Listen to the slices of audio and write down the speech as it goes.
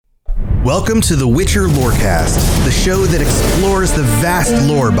Welcome to the Witcher Lorecast, the show that explores the vast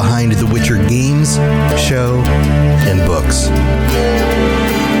lore behind the Witcher games, show, and books.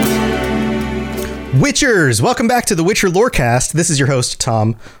 Witchers, welcome back to the Witcher Lorecast. This is your host,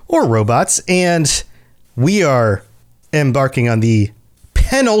 Tom, or Robots, and we are embarking on the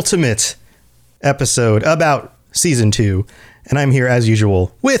penultimate episode about Season 2, and I'm here, as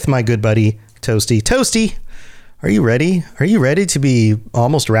usual, with my good buddy, Toasty. Toasty, are you ready? Are you ready to be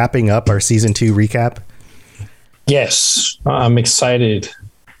almost wrapping up our Season 2 recap? Yes, I'm excited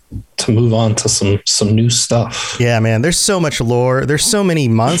to move on to some new stuff. Yeah, man, there's so much lore. There's so many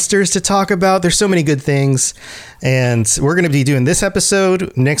monsters to talk about. There's so many good things. And we're going to be doing this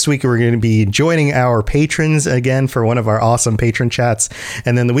episode. Next week, we're going to be joining our patrons again for one of our awesome patron chats.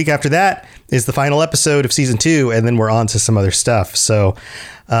 And then the week after that is the final episode of Season 2. And then we're on to some other stuff. So,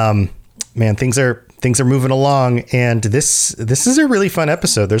 man, things are moving along, and this is a really fun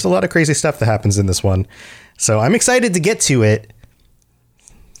episode. There's a lot of crazy stuff that happens in this one. So I'm excited to get to it.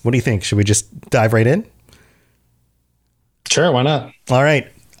 What do you think? Should we just dive right in? Sure, why not? All right.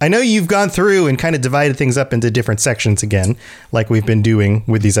 I know you've gone through and kind of divided things up into different sections again, like we've been doing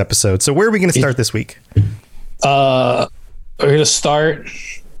with these episodes. So where are we going to start this week? We're going to start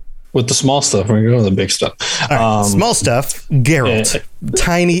with the small stuff. We're going to go to the big stuff. All right, small stuff. Geralt.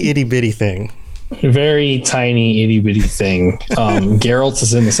 Tiny itty bitty thing. Very tiny itty bitty thing. Geralt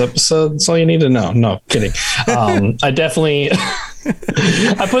is in this episode. That's all you need to know. No, kidding. I definitely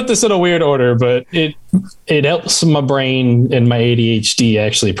I put this in a weird order, but it helps my brain and my ADHD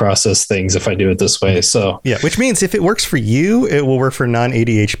actually process things if I do it this way. So yeah, which means if it works for you, it will work for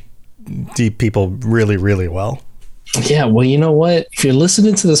non-ADHD people really, really well. Yeah, well, you know what? If you're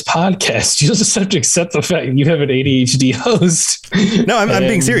listening to this podcast, you'll just have to accept the fact you have an ADHD host. No, I'm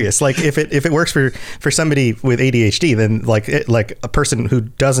being serious. Like if it works for somebody with ADHD, then like a person who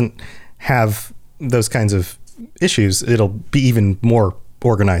doesn't have those kinds of issues, it'll be even more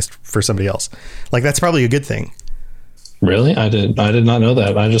organized for somebody else. Like that's probably a good thing. Really? I did not know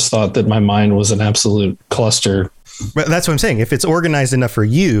that. I just thought that my mind was an absolute cluster. But that's what I'm saying. If it's organized enough for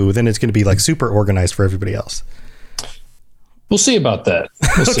you, then it's going to be like super organized for everybody else. We'll see about that.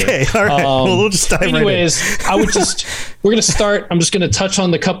 Okay. All right. Well, we'll just dive anyways, right in. We're going to start. I'm just going to touch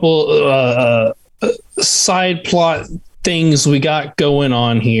on the couple side plot things we got going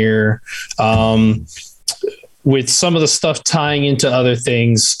on here. With some of the stuff tying into other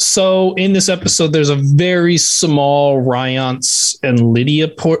things. So in this episode, there's a very small Ryance and Lydia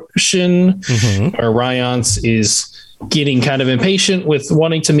portion, where Ryance is getting kind of impatient with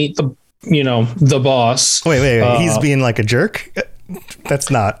wanting to meet the boss. Wait. He's being like a jerk?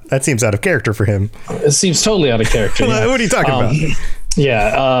 That seems out of character for him. It seems totally out of character. Yeah. What are you talking about?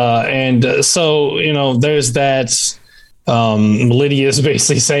 Yeah. And so, there's that. Lydia is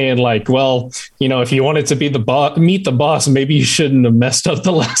basically saying like, well, if you wanted to be meet the boss, maybe you shouldn't have messed up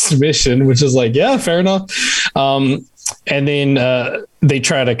the last mission, which is like, yeah, fair enough. And then they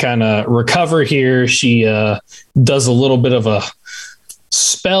try to kind of recover here. She does a little bit of a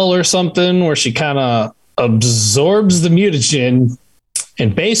spell or something where she kind of absorbs the mutagen,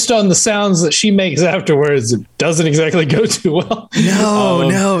 and based on the sounds that she makes afterwards, it doesn't exactly go too well.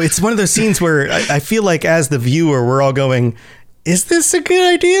 No, it's one of those scenes where I feel like as the viewer, we're all going, is this a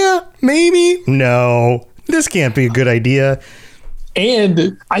good idea? Maybe. No, this can't be a good idea.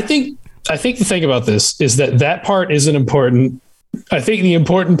 And I think the thing about this is that part isn't important. I think the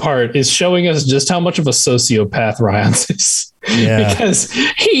important part is showing us just how much of a sociopath Ryan is. Yeah. Because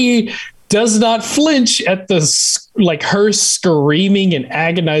he does not flinch at her screaming and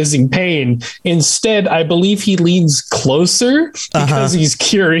agonizing pain. Instead, I believe he leans closer because he's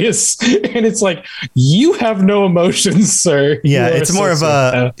curious. And it's like, you have no emotions, sir. Yeah, it's more of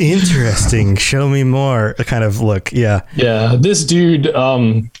a interesting, show me more kind of look. Yeah. Yeah, this dude,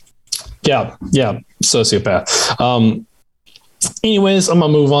 sociopath. Anyways, I'm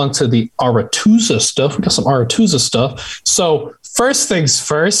going to move on to the Aretuza stuff. We got some Aretuza stuff. So first things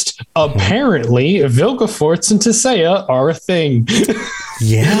first, apparently Vilgefortz and Tissaia are a thing.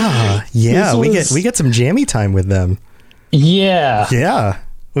 Yeah. We get some jammy time with them. Yeah. Yeah.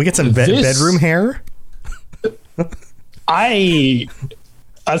 We get some bedroom hair. I'll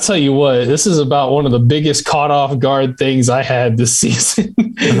tell you what, this is about one of the biggest caught off guard things I had this season.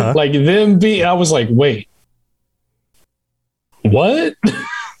 Like I was like, wait. What?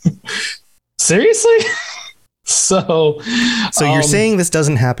 Seriously? So you're saying this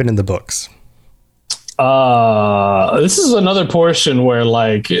doesn't happen in the books? This is another portion where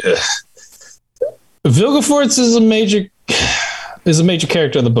like Vilgefortz is a major is a major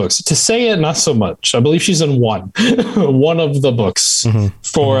character in the books. Tesea, not so much. I believe she's in one of the books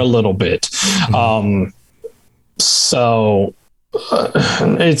for a little bit. So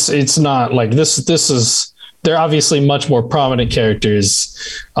it's not like this is, they're obviously much more prominent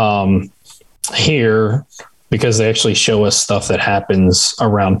characters here, because they actually show us stuff that happens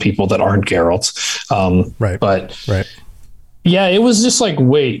around people that aren't Geralt. Right. But yeah, it was just like,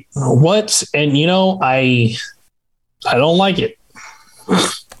 wait, what? And I don't like it.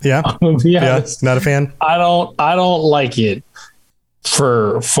 Yeah. Not a fan. I don't like it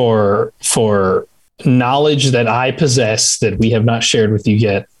for knowledge that I possess that we have not shared with you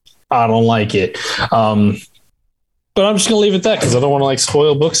yet. I don't like it. But I'm just going to leave it at that, because I don't want to like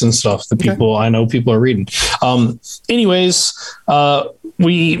spoil books and stuff that I know people are reading. Anyways,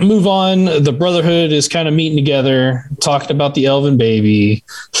 we move on. The Brotherhood is kind of meeting together, talking about the elven baby.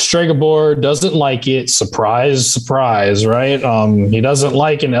 Stregobor doesn't like it. Surprise, surprise, right? He doesn't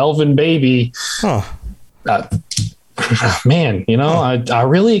like an elven baby. Huh. Man, I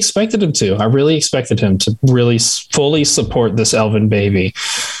really expected him to. I really expected him to really fully support this elven baby.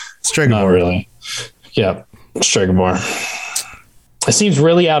 Stregobor. Not really. Yeah. Stregobor. It seems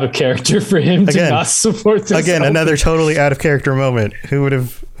really out of character for him to not support this. Again, another totally out of character moment. Who would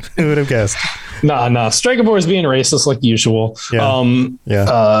have guessed? Nah. Stregobor is being racist like usual. And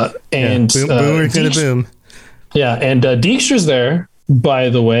boomers gonna boom. Yeah, and Dijkstra's there, by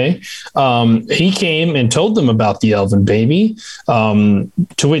the way. He came and told them about the elven baby. To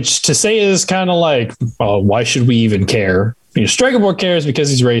which Tesea is kind of like, why should we even care? Stregobor cares because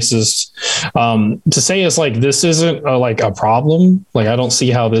he's racist. Tesea is like, this isn't a problem. Like, I don't see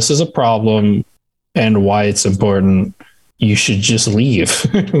how this is a problem and why it's important. You should just leave.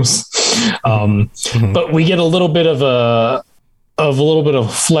 But we get a little bit of a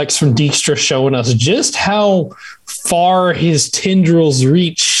flex from Dijkstra, showing us just how far his tendrils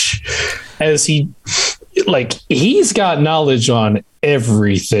reach, as he's got knowledge on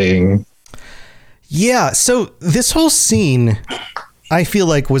everything. Yeah, so this whole scene, I feel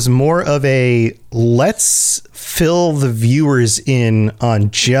like, was more of a let's fill the viewers in on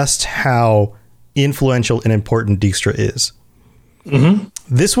just how influential and important Dijkstra is.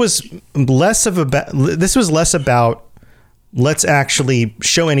 This was less about let's actually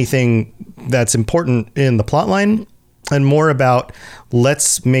show anything that's important in the plotline, and more about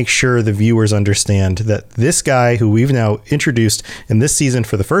let's make sure the viewers understand that this guy, who we've now introduced in this season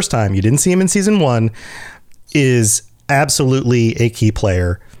for the first time, you didn't see him in season 1, is absolutely a key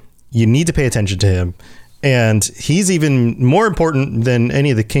player. You need to pay attention to him. And he's even more important than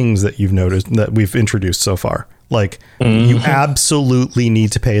any of the kings that you've noticed that we've introduced so far. Like, you absolutely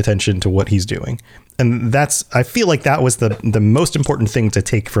need to pay attention to what he's doing. And I feel like that was the most important thing to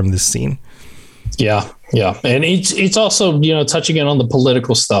take from this scene. Yeah. And it's also, touching in on the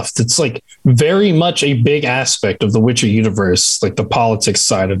political stuff. That's like very much a big aspect of the Witcher universe, like the politics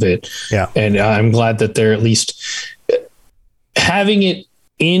side of it. Yeah. And I'm glad that they're at least having it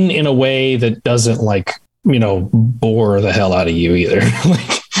in a way that doesn't bore the hell out of you either.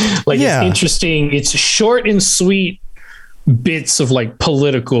 It's interesting. It's short and sweet bits of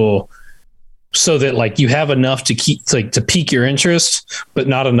political, so that you have enough to keep to pique your interest, but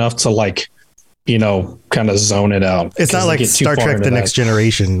not enough to kind of zone it out. It's not like Star Trek The Next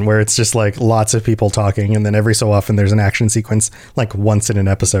Generation, where it's just lots of people talking, and then every so often there's an action sequence once in an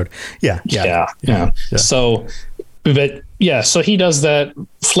episode. Yeah. So he does that,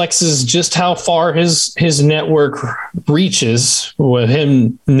 flexes just how far his network reaches, with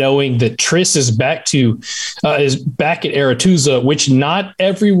him knowing that Triss is back at Aretuza, which not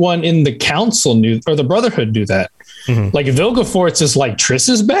everyone in the council knew, or the Brotherhood knew that. Vilgefortz is like, Triss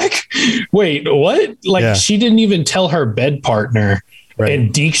is back? Wait, what? She didn't even tell her bed partner, right.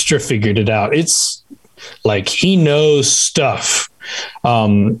 And Dijkstra figured it out. It's he knows stuff.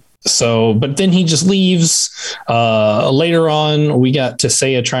 But then he just leaves. Later on, we got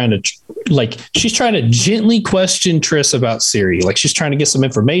Tesea trying to she's trying to gently question Triss about Ciri. She's trying to get some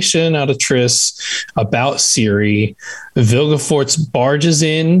information out of Triss about Ciri. Vilgefortz barges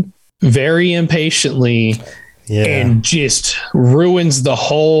in very impatiently and just ruins the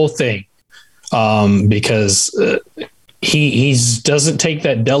whole thing. Because he doesn't take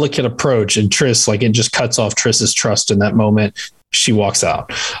that delicate approach, and Triss, it just cuts off Triss's trust in that moment. She walks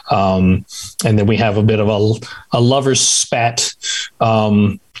out. And then we have a bit of a lover's spat,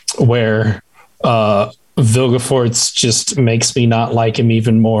 where Vilgefortz just makes me not like him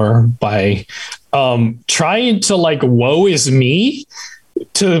even more by trying to woe is me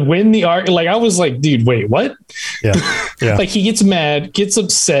to win the arc. I was like, dude, wait, what? Yeah. Yeah. Like he gets mad, gets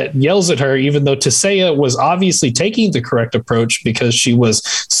upset, yells at her, even though Tisea was obviously taking the correct approach because she was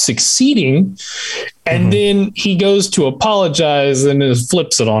succeeding. And then he goes to apologize and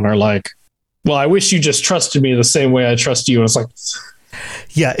flips it on her like, well, I wish you just trusted me the same way I trust you. And it's like,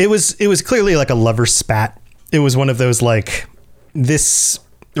 yeah, it was clearly like a lover spat. It was one of those like, this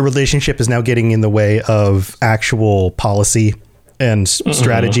relationship is now getting in the way of actual policy and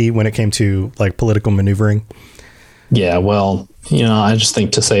strategy when it came to like political maneuvering. Yeah, well, I just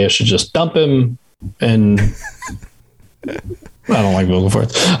think Tisea should just dump him, and I don't like moving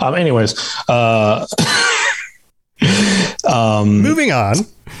forward. Anyways, moving on.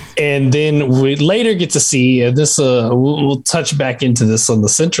 And then we later get to see, and this we'll touch back into this on the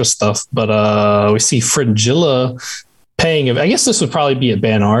Sintra stuff, but we see Fringilla paying. I guess this would probably be at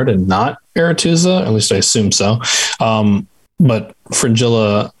Banard and not Aretusa, at least I assume so. But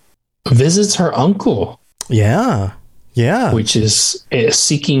Fringilla visits her uncle. Yeah. Yeah. Which is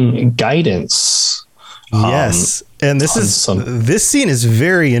seeking guidance. Yes. And this scene is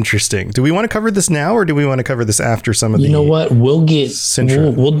very interesting. Do we want to cover this now, or do we want to cover this after some of the... You know what? We'll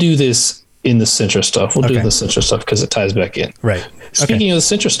Sintra? We'll do this in the Sintra stuff. We'll do the Sintra stuff because it ties back in. Right. Speaking of the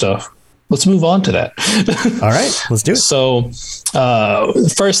Sintra stuff, let's move on to that. All right, let's do it. So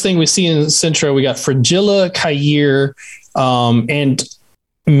first thing we see in Sintra, we got Fringilla, Kair, and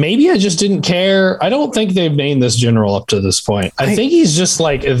maybe I just didn't care. I don't think they've named this general up to this point. I think he's just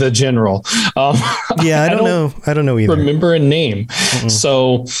like the general. Yeah, I don't know. I don't know either. Remember a name.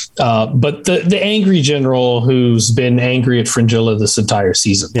 So, but the angry general who's been angry at Fringilla this entire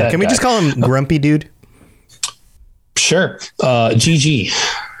season. Yeah, can we just call him Grumpy Dude? Sure. GG.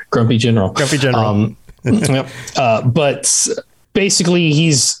 Grumpy General. Grumpy General. Yep. But basically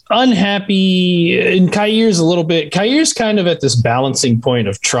he's unhappy, and Kair's kind of at this balancing point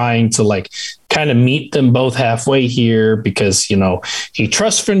of trying to like kind of meet them both halfway here because, he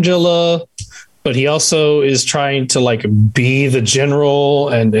trusts Fringilla, but he also is trying to like be the general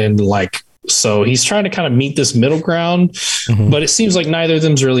and like, so he's trying to kind of meet this middle ground, but it seems like neither of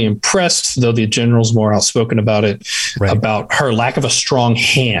them's really impressed, though the general's more outspoken about it, about her lack of a strong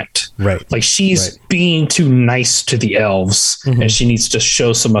hand. Right. Like she's being too nice to the elves and she needs to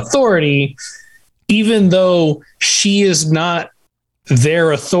show some authority, even though she is not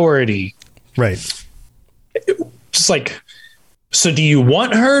their authority. Right. Just like, so do you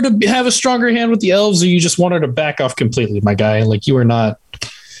want her to have a stronger hand with the elves, or you just want her to back off completely, my guy? Like you are not.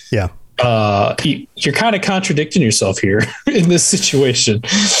 Yeah. You're kind of contradicting yourself here in this situation.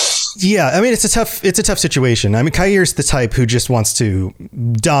 Yeah, I mean it's a tough situation. I mean, Kair's the type who just wants to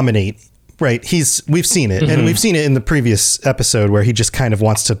dominate, right? We've seen it, and we've seen it in the previous episode where he just kind of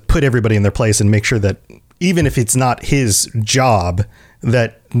wants to put everybody in their place and make sure that even if it's not his job,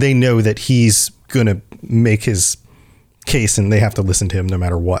 that they know that he's gonna make his case and they have to listen to him no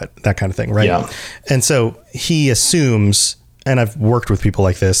matter what, that kind of thing, right? Yeah. And so he assumes, and I've worked with people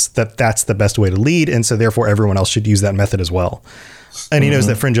like this, that that's the best way to lead. And so therefore everyone else should use that method as well. And he knows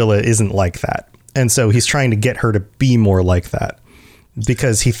that Fringilla isn't like that. And so he's trying to get her to be more like that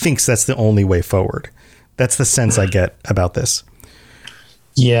because he thinks that's the only way forward. That's the sense I get about this.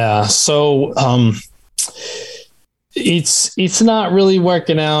 Yeah. So, it's not really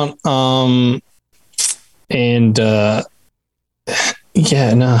working out.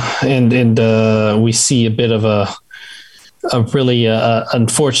 We see a bit of a really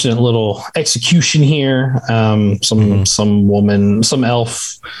unfortunate little execution here. Some woman, some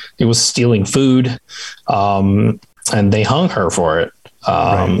elf, it was stealing food, and they hung her for it.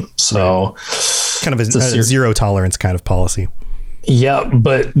 So kind of a zero tolerance kind of policy. Yeah,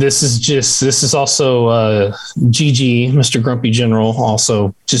 but this is also GG, Mr. Grumpy General,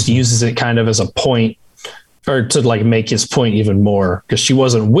 also just uses it kind of as a point, or to like make his point even more, because she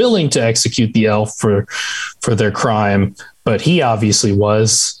wasn't willing to execute the elf for their crime, but he obviously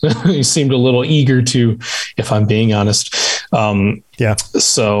was. He seemed a little eager to, if I'm being honest.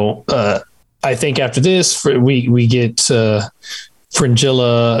 So I think after this, we get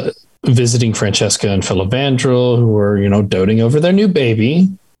Fringilla visiting Francesca and Filavandrel, who are, doting over their new baby,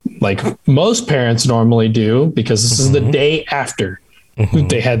 like most parents normally do, because this is the day after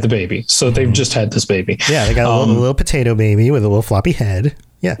they had the baby. So they've just had this baby. Yeah, they got a little potato baby with a little floppy head.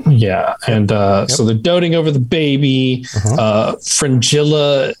 Yeah. Yeah. And so they're doting over the baby.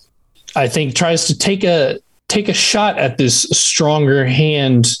 Fringilla, I think, tries to take a shot at this stronger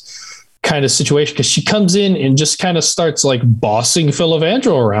hand kind of situation, because she comes in and just kind of starts like bossing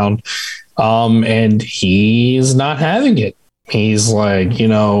Filavandrel around. And he's not having it. He's like,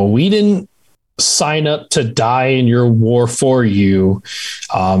 we didn't sign up to die in your war for you.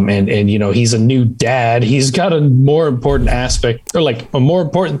 And you know, he's a new dad. He's got a more important aspect, or like a more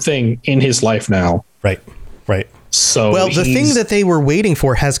important thing in his life now. Right. So well, the thing that they were waiting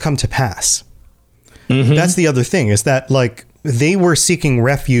for has come to pass. Mm-hmm. That's the other thing, is that like they were seeking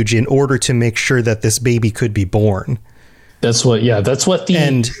refuge in order to make sure that this baby could be born. That's what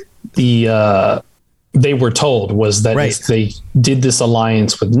they were told, was that if they did this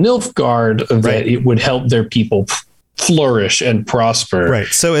alliance with Nilfgaard, that it would help their people flourish and prosper. Right.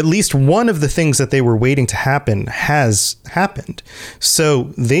 So at least one of the things that they were waiting to happen has happened. So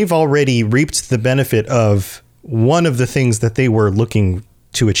they've already reaped the benefit of one of the things that they were looking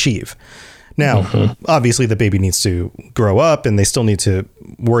to achieve. Now, obviously the baby needs to grow up, and they still need to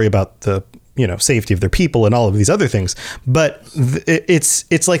worry about the, you know, safety of their people and all of these other things. But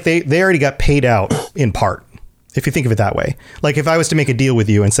it's like they already got paid out in part, if you think of it that way. Like if I was to make a deal with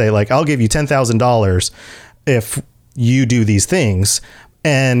you and say like, I'll give you $10,000 if you do these things,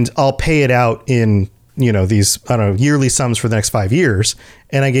 and I'll pay it out in, you know, these, I don't know, yearly sums for the next 5 years,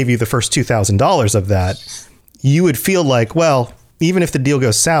 and I gave you the first $2,000 of that, you would feel like, well, even if the deal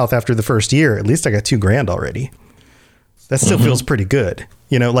goes south after the first year, at least I got $2,000 already. That still feels pretty good.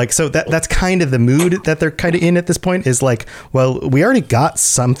 You know, like, so that's kind of the mood that they're kind of in at this point, is like, well, we already got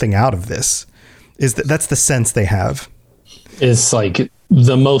something out of this. That's the sense they have. It's like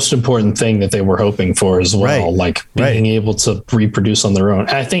the most important thing that they were hoping for as well, like being able to reproduce on their own.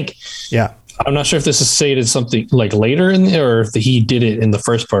 And I think, I'm not sure if this is stated something like later in there, or if he did it in the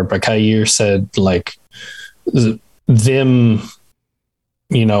first part, but Kair said like them,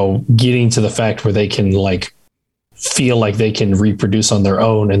 you know, getting to the fact where they can like feel like they can reproduce on their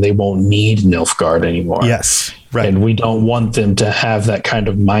own and they won't need Nilfgaard anymore. Yes. Right. And we don't want them to have that kind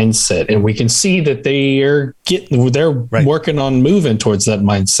of mindset. And we can see that they're working on moving towards that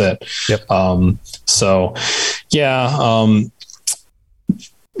mindset. Yep.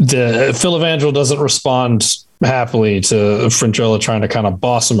 The Filavandrel doesn't respond happily to Fringilla trying to kind of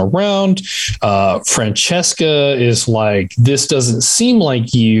boss him around. Francesca is like, this doesn't seem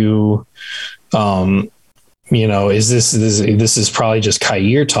like you. You know, is this is probably just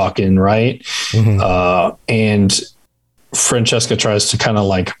Kair talking, right? Mm-hmm. And Francesca tries to kind of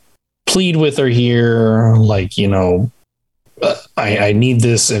like plead with her here, like, you know, I need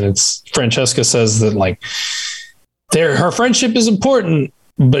this, and it's Francesca says that like her friendship is important,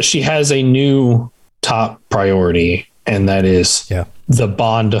 but she has a new top priority, and that is the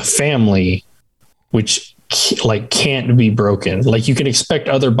bond of family, which like can't be broken. Like you can expect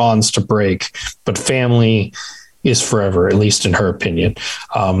other bonds to break, but family is forever, at least in her opinion.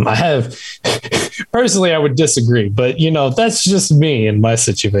 I would disagree, but you know, that's just me in my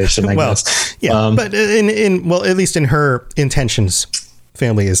situation, I guess. Yeah. But at least in her intentions,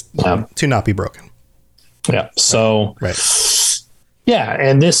 family is to not be broken. Yeah. So, yeah.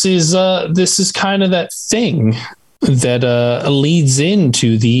 And this is kind of that thing that leads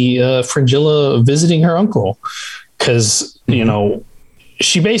into the Fringilla visiting her uncle, because you know,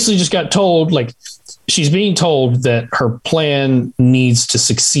 she basically just got told, like, she's being told that her plan needs to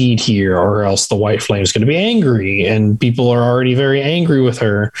succeed here, or else the White Flame is going to be angry, and people are already very angry with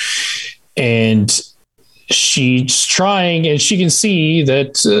her, and she's trying, and she can see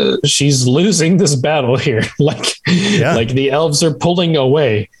that she's losing this battle here. Like the elves are pulling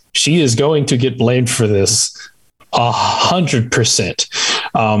away. She is going to get blamed for this 100%.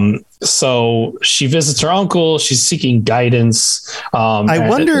 So she visits her uncle. She's seeking guidance. I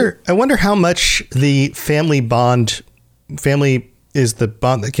wonder how much the family is the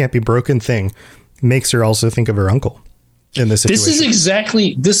bond that can't be broken thing makes her also think of her uncle in this situation.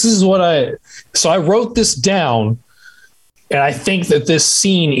 So I wrote this down, and I think that this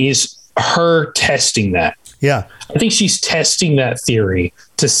scene is her testing that. Yeah. I think she's testing that theory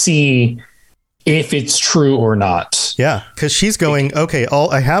to see if it's true or not. Yeah, because she's going, okay,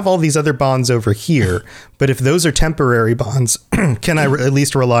 I have all these other bonds over here, but if those are temporary bonds, can I at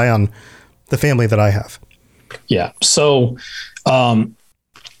least rely on the family that I have? Yeah. So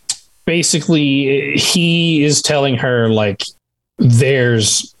basically, he is telling her, like,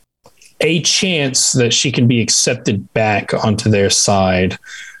 there's a chance that she can be accepted back onto their side,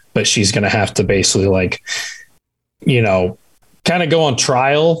 but she's going to have to basically, like, you know, kind of go on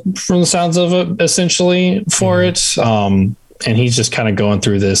trial from the sounds of it, essentially, for it. And he's just kind of going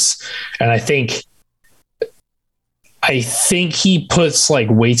through this. And I think he puts like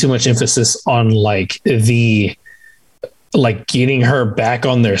way too much emphasis on like getting her back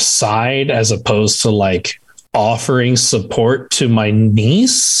on their side, as opposed to like offering support to my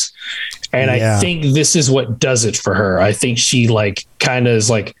niece. And I think this is what does it for her. I think she like kind of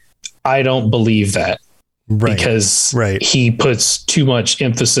is like, I don't believe that. Right. Because right. he puts too much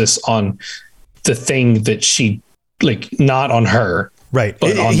emphasis on the thing that she, like, not on her, right,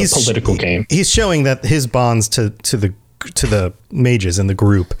 but on the political game. He's showing that his bonds to the mages and the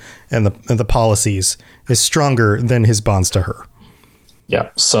group and the policies is stronger than his bonds to her. Yeah.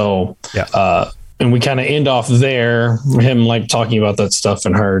 So, yeah. And we kind of end off there, him like talking about that stuff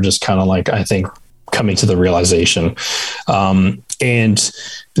and her just kind of like, I think, coming to the realization. And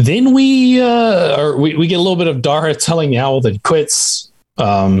then we get a little bit of Dara telling the owl that he quits,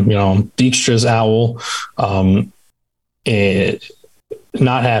 Dijkstra's owl,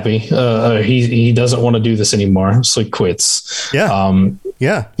 not happy. He doesn't want to do this anymore. So he quits. Yeah.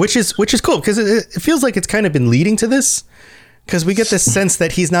 Yeah. Which is cool because it feels like it's kind of been leading to this. Because we get this sense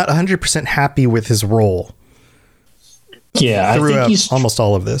that he's not 100% happy with his role. Yeah, throughout I think he's almost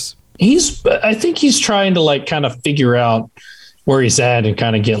all of this. I think he's trying to like kind of figure out where he's at and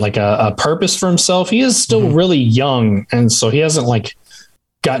kind of get like a purpose for himself. He is still really young, and so he hasn't like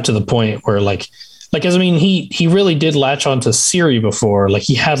got to the point where like he really did latch onto Siri before. Like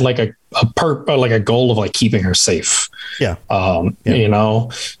he had like a goal of like keeping her safe. Yeah.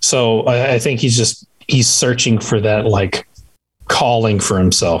 So I think he's searching for that like calling for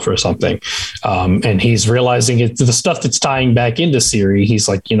himself or something. And he's realizing it's the stuff that's tying back into Siri. He's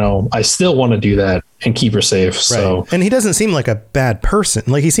like, I still want to do that and keep her safe. Right. So, and he doesn't seem like a bad person.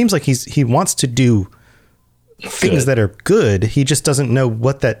 Like he seems like he wants to do things that are good. He just doesn't know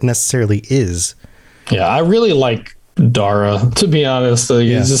what that necessarily is. Yeah. I really like Dara, to be honest.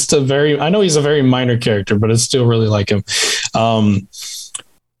 He's just I know he's a very minor character, but I still really like him. And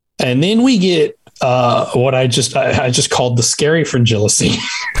then we get, what I just called the scary Fringillacy.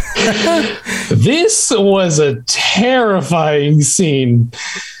 This was a terrifying scene.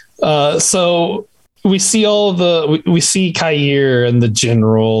 So we see we see Kair and the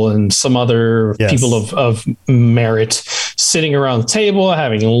general and some other people of merit sitting around the table,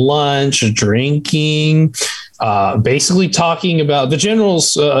 having lunch, drinking, basically talking about the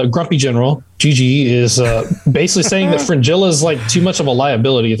general's grumpy general. GG is basically saying that Fringilla is like too much of a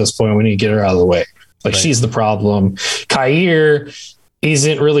liability at this point. We need to get her out of the way. Like she's the problem. Kair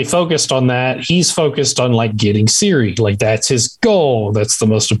isn't really focused on that. He's focused on like getting Siri. Like that's his goal. That's the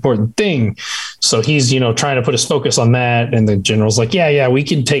most important thing. So he's, trying to put his focus on that. And the general's like, yeah, we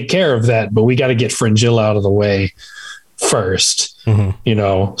can take care of that, but we got to get Fringilla out of the way first,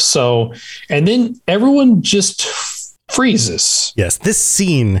 So, and then everyone just freezes. Yes. This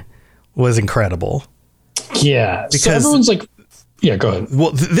scene was incredible. Yeah. Because so everyone's like, yeah, go ahead.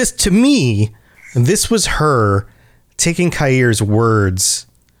 Well, to me, this was her taking Kair's words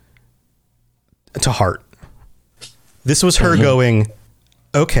to heart. This was her going,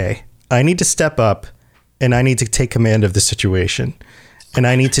 okay, I need to step up and I need to take command of the situation. And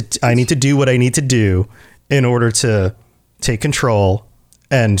I need to do what I need to do in order to take control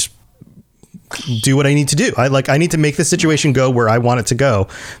and do what I need to do. I need to make the situation go where I want it to go.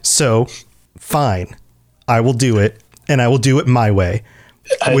 So fine, I will do it, and I will do it my way.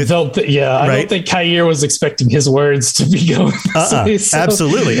 I don't think Kair was expecting his words to be going.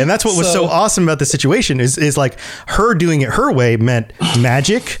 Absolutely. And that's what was so awesome about the situation is like her doing it her way meant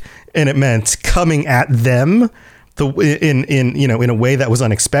magic, and it meant coming at them in a way that was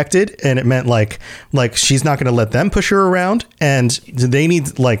unexpected. And it meant like she's not going to let them push her around, and they need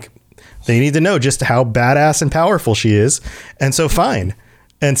to know just how badass and powerful she is. And so fine.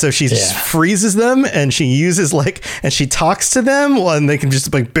 And so she just freezes them, and she uses and she talks to them and they can just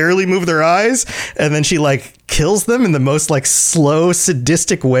barely move their eyes. And then she kills them in the most slow,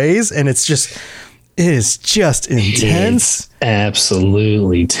 sadistic ways. And it is just intense. It's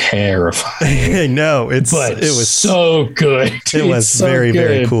absolutely terrifying. I know it was so good. It was so very,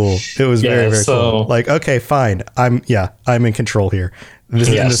 very cool. It was very, very cool. Okay, fine. I'm in control here.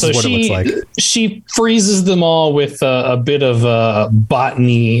 This is what it looks like. She freezes them all with a bit of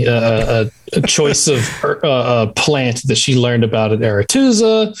botany, a choice of a plant that she learned about at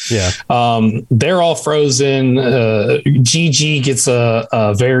Aretusa. Yeah. They're all frozen. Gigi gets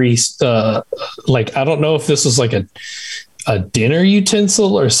a very, I don't know if this was like a dinner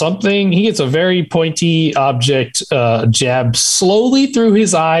utensil or something. He gets a very pointy object jabbed slowly through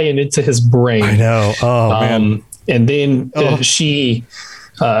his eye and into his brain. I know. Oh, man. And then she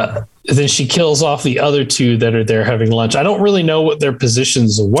kills off the other two that are there having lunch. I don't really know what their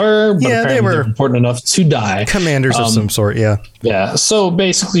positions were, but apparently they were important enough to die. Commanders of some sort, yeah. Yeah. So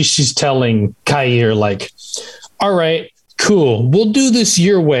basically she's telling Kair all right, cool, we'll do this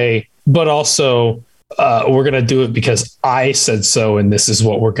your way, but also we're going to do it because I said so, and this is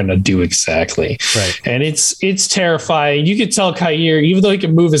what we're going to do exactly. Right. And it's terrifying. You could tell Kair, even though he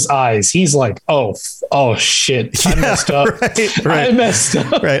can move his eyes, he's like, oh shit, I messed up. Right. I messed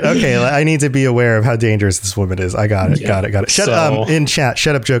up. Right. Okay. I need to be aware of how dangerous this woman is. I got it. Got it. In chat,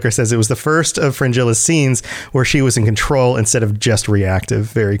 Shut Up Joker says it was the first of Frangilla's scenes where she was in control instead of just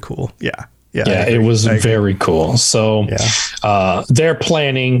reactive. Very cool. Yeah. Yeah, it was very cool. So they're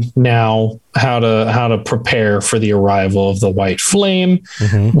planning now how to prepare for the arrival of the White Flame,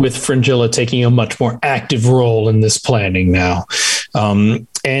 with Fringilla taking a much more active role in this planning now. And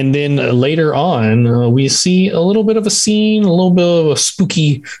then later on, we see a little bit of a scene, a little bit of a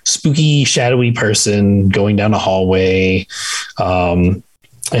spooky, shadowy person going down a hallway and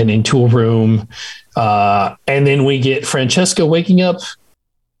into a room. And then we get Francesca waking up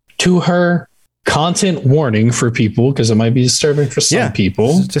to her content warning for people, because it might be disturbing for some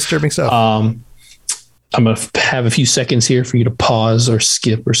people. Disturbing stuff. I'm going to have a few seconds here for you to pause or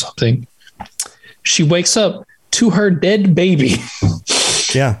skip or something. She wakes up to her dead baby.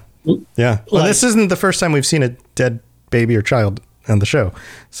 Yeah. Well, this isn't the first time we've seen a dead baby or child on the show.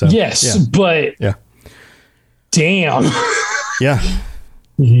 So yes, but damn. Yeah.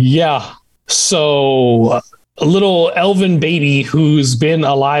 So a little elven baby who's been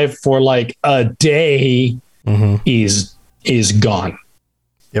alive for like a day is gone.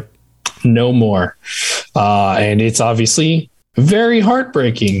 Yep. No more. And it's obviously very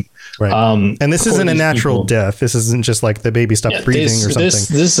heartbreaking. Right. And this isn't a natural death. This isn't just like the baby stopped breathing or something. This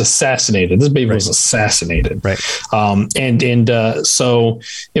is assassinated. This baby was assassinated. Right. So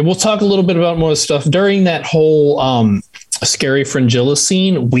we'll talk a little bit about more stuff during that whole scary Fringilla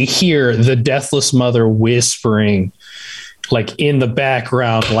scene. We hear the Deathless Mother whispering, like in the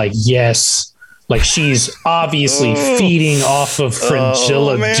background, like, yes, like she's obviously feeding off of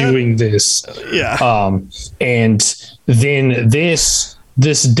Fringilla doing this. Yeah. And then this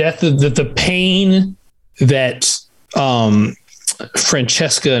death, the pain that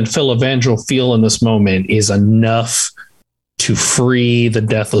Francesca and Philavandrel feel in this moment is enough to free the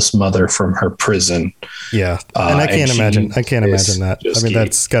Deathless Mother from her prison. Yeah. And I can't imagine that. I mean,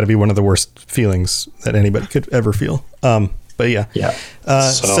 that's got to be one of the worst feelings that anybody could ever feel. But yeah.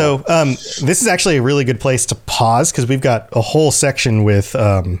 So this is actually a really good place to pause, because we've got a whole section with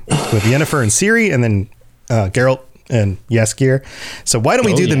Yennefer and Ciri, and then Geralt and Jaskier. So why don't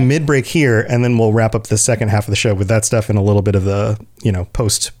we do the mid-break here, and then we'll wrap up the second half of the show with that stuff and a little bit of the,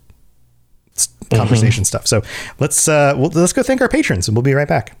 post conversation stuff. So let's go thank our patrons, and we'll be right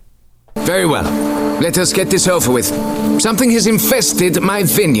back. Very well. Let us get this over with. Something has infested my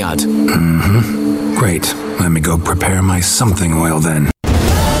vineyard. Great. Let me go prepare my something oil then.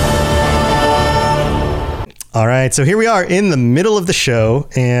 All right, so here we are in the middle of the show,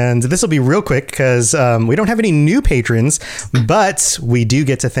 and this will be real quick because we don't have any new patrons, but we do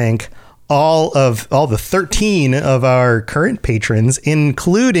get to thank all the 13 of our current patrons,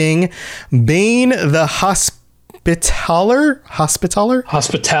 including Bane the Hospitaller. Is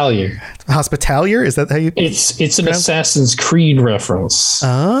that how you? It's an Assassin's Creed reference.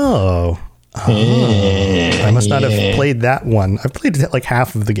 I must not have played that one. I've played like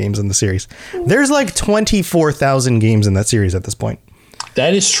half of the games in the series. There's like 24,000 games in that series at this point.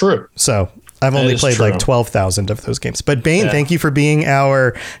 That is true. So I've only played like 12,000 of those games. But Bane, thank you for being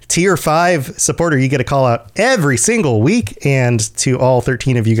our tier 5 supporter. You get a call out every single week. And to all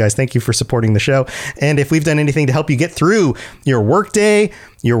 13 of you guys, thank you for supporting the show. And if we've done anything to help you get through your workday,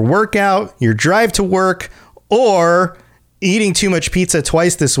 your workout, your drive to work, or eating too much pizza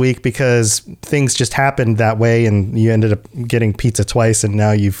twice this week because things just happened that way and you ended up getting pizza twice and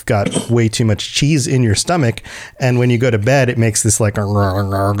now you've got way too much cheese in your stomach, and when you go to bed it makes this like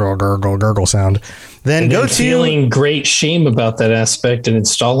gurgle sound, then go to feeling great shame about that aspect and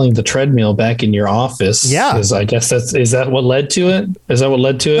installing the treadmill back in your office. Because I guess is that what led to it?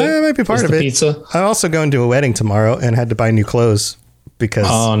 It might be part of it. Pizza. I'm also going to a wedding tomorrow and had to buy new clothes because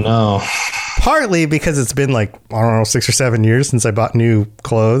partly because it's been like, I don't know, 6 or 7 years since I bought new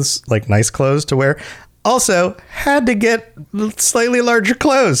clothes, like nice clothes to wear. Also had to get slightly larger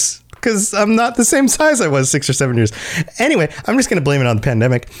clothes because I'm not the same size I was 6 or 7 years. Anyway, I'm just going to blame it on the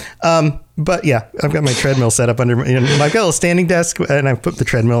pandemic. But yeah, I've got my treadmill set up under I've got a little standing desk and I put the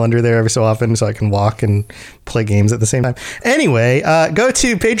treadmill under there every so often so I can walk and play games at the same time. Anyway, go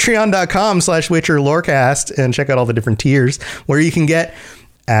to patreon.com/WitcherLorecast and check out all the different tiers where you can get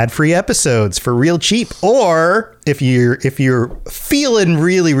ad-free episodes for real cheap. Or if you're feeling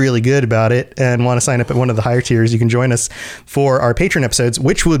really, really good about it and want to sign up at one of the higher tiers, you can join us for our Patreon episodes,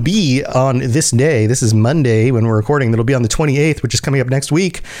 which will be on this day. This is Monday when we're recording. That'll be on the 28th, which is coming up next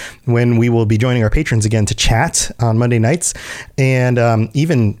week, when we will be joining our patrons again to chat on Monday nights. And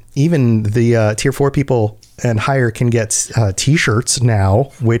even the tier 4 people and higher can get t-shirts now,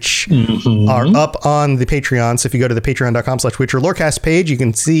 which are up on the Patreon. So if you go to the patreon.com/WitcherLorecast page, you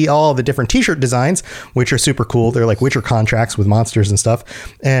can see all the different t-shirt designs, which are super cool. They're like Witcher contracts with monsters and stuff.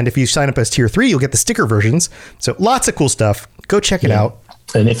 And if you sign up as tier 3, you'll get the sticker versions. So lots of cool stuff. Go check it out.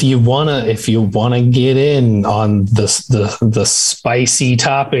 And if you wanna get in on the spicy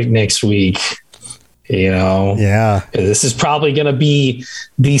topic next week, this is probably going to be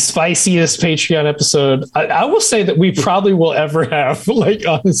the spiciest Patreon episode I will say that we probably will ever have. Like,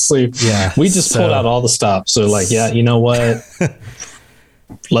 honestly, we just pulled out all the stops. So like, you know what?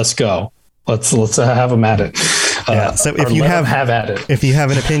 Let's go. Let's have them at it. So if you have at it, if you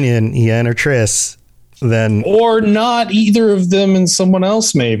have an opinion, Ian or Triss, then or not either of them and someone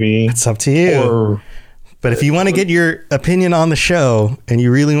else, maybe it's up to you. But if you want to get your opinion on the show and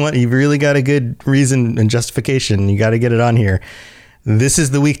you've really got a good reason and justification, you got to get it on here. This is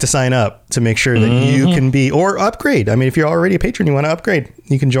the week to sign up to make sure that you can be, or upgrade. I mean, if you're already a patron, you want to upgrade,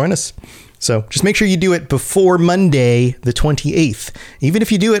 you can join us. So just make sure you do it before Monday, the 28th. Even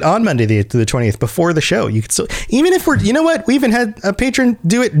if you do it on Monday, the 20th, before the show, you can still, even if we even had a patron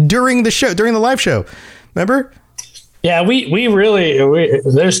do it during the show, during the live show. Remember? Yeah, we really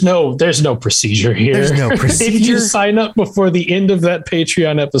there's no procedure here. There's no procedure. If you sign up before the end of that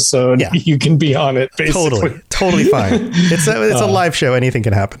Patreon episode, you can be on it. Basically, totally fine. It's a live show. Anything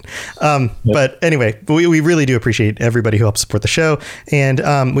can happen. But anyway, we really do appreciate everybody who helps support the show. And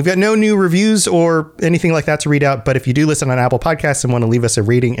we've got no new reviews or anything like that to read out. But if you do listen on Apple Podcasts and want to leave us a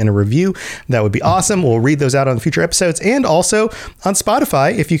rating and a review, that would be awesome. We'll read those out on future episodes, and also on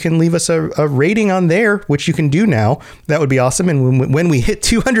Spotify, if you can leave us a rating on there, which you can do now. That would be awesome. And when we hit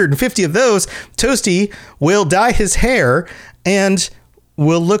 250 of those, Toasty will dye his hair and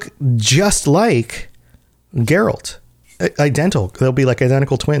will look just like Geralt. Identical. They'll be like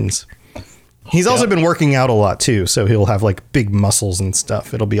identical twins. He's also been working out a lot too, so he'll have like big muscles and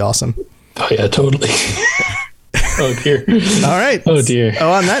stuff. It'll be awesome. Oh yeah, totally. Oh dear. All right. Oh dear. Oh,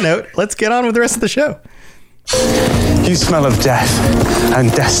 on that note, let's get on with the rest of the show. You smell of death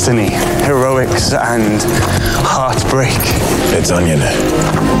and destiny, heroics and heartbreak. It's onion.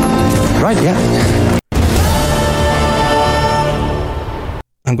 Right, yeah.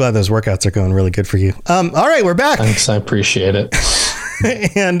 I'm glad those workouts are going really good for you. All right, we're back. Thanks, I appreciate it.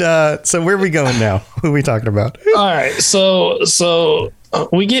 And so where are we going now? Who are we talking about? All right, so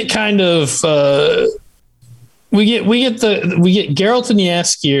we get kind of we get Geralt and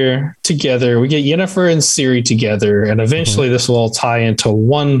Jaskier together. We get Yennefer and Ciri together, and eventually this will all tie into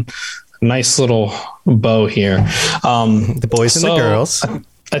one nice little bow here. The boys and the girls.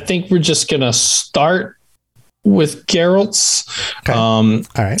 I think we're just gonna start with Geralt's. Okay. All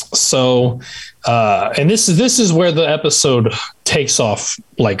right. So, and this is where the episode takes off,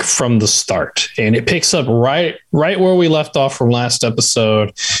 like from the start, and it picks up right where we left off from last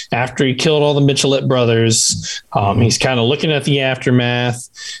episode. After he killed all the Michelet brothers, he's kind of looking at the aftermath.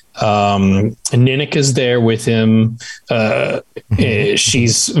 Ninika's there with him.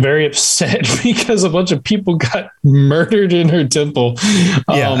 She's very upset because a bunch of people got murdered in her temple.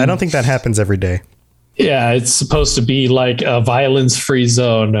 I don't think that happens every day. Yeah, it's supposed to be like a violence-free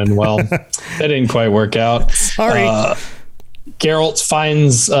zone, and well, that didn't quite work out. Sorry. Geralt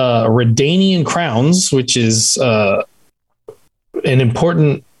finds Redanian crowns, which is an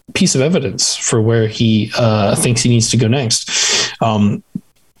important piece of evidence for where he thinks he needs to go next.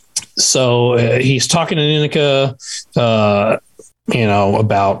 So he's talking to Ninika,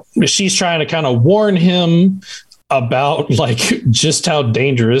 about, she's trying to kind of warn him about like just how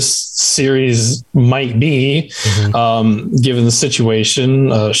dangerous Ciri's might be, given the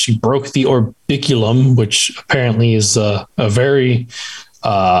situation. She broke the orbiculum, which apparently is a very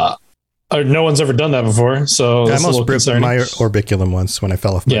no one's ever done that before. So I almost broke my orbiculum once when I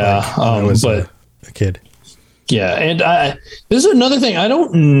fell off my bike when I was a kid. Yeah, and this is another thing I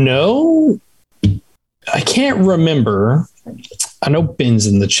don't know. I can't remember. I know Ben's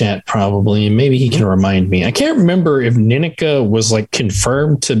in the chat probably, and maybe he can remind me. I can't remember if Ninika was like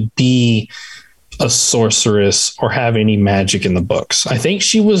confirmed to be a sorceress or have any magic in the books. I think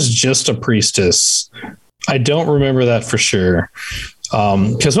she was just a priestess. I don't remember that for sure.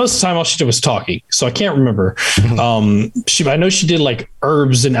 Because most of the time all she did was talking, so I can't remember. I know she did like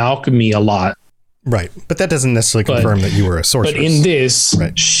herbs and alchemy a lot, Right. But that doesn't necessarily confirm that you were a sorceress. But in this,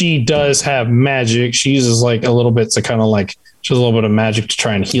 she does have magic. She uses like a little bit to kind of like, she has a little bit of magic to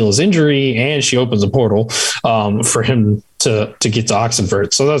try and heal his injury. And she opens a portal for him to get to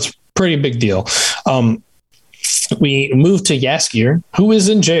Oxenfurt. So that's a pretty big deal. We move to Yaskier, who is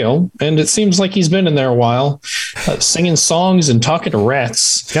in jail. And it seems like he's been in there a while, singing songs and talking to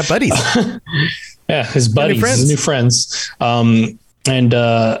rats. He's got buddies. Yeah, his buddies, his new friends. And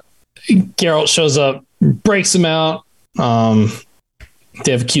Geralt shows up, breaks him out.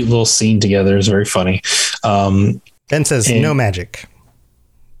 They have a cute little scene together. It's very funny. Ben says no magic.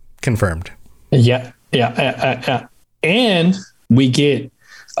 Confirmed. Yeah. And we get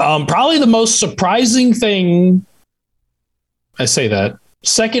probably the most surprising thing. I say that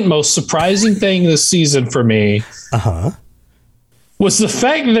second most surprising thing this season for me. Was the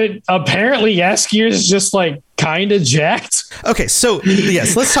fact that apparently Yaskier is just like kind of jacked. Okay, so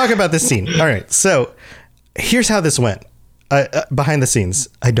yes, let's talk about this scene. All right, so here's how this went. Behind the scenes,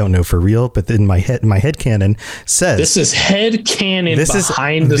 I don't know for real, but in my head canon says this is head canon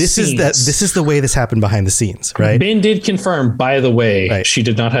behind the scenes. This is the way this happened behind the scenes, right? Ben did confirm, by the way, she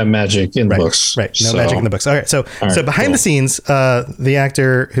did not have magic in the books. Right, no magic in the books. All right, so behind the scenes, the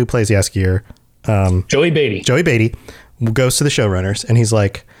actor who plays Yaskier, Joey Beatty, goes to the showrunners and he's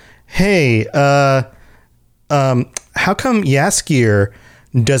like, "Hey, how come Yaskier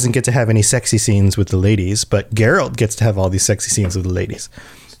doesn't get to have any sexy scenes with the ladies, but Geralt gets to have all these sexy scenes with the ladies?"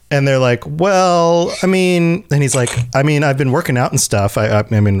 And they're like, "Well, I mean," and he's like, "I mean, I've been working out and stuff. I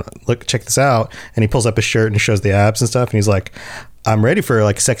mean, look, check this out." And he pulls up his shirt and shows the abs and stuff. And he's like, "I'm ready for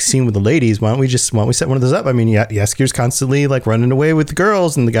like a sexy scene with the ladies. Why don't we set one of those up? I mean, Yaskier's constantly like running away with the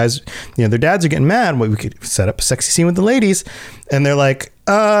girls and the guys, you know, their dads are getting mad. We could set up a sexy scene with the ladies." And they're like,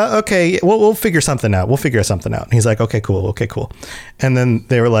 "Okay, we'll figure something out. And he's like, okay, cool. And then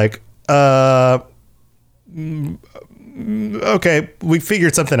they were like, "Okay, we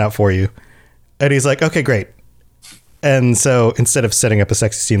figured something out for you." And he's like, "Okay, great." And so instead of setting up a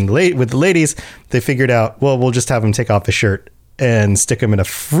sexy scene with the ladies, they figured out, well, we'll just have him take off his shirt and stick him in a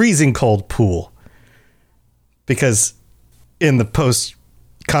freezing cold pool. Because in the post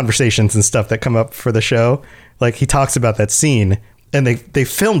conversations and stuff that come up for the show, like he talks about that scene, and they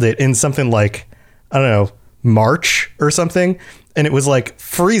filmed it in something like, I don't know, March or something. And it was like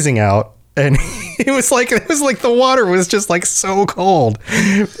freezing out. And it was like the water was just like so cold.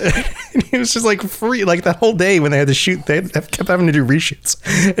 And it was just like free, like that whole day when they had to shoot, they kept having to do reshoots.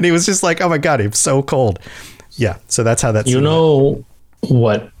 And it was just like, oh my God, it was so cold. Yeah. So that's how that's, you know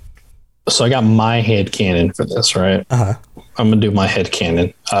what? So I got my head canon for this, right? I'm going to do my head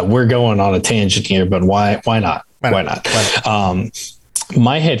canon. We're going on a tangent here, but why not? Why not?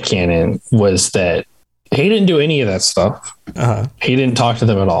 My head canon was that he didn't do any of that stuff. He didn't talk to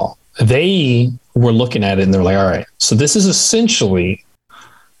them at all. They were looking at it and they're like, all right, so this is essentially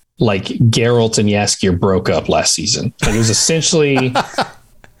like Geralt and Yaskier broke up last season. It was essentially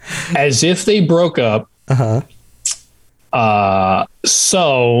as if they broke up.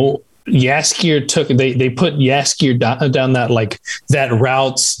 So Yaskier they put Yaskier down that like that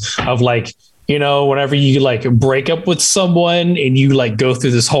routes of like, you know, whenever you like break up with someone and you like go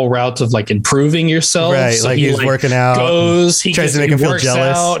through this whole route of like improving yourself. Right. So like he's like working out. He tries to make him feel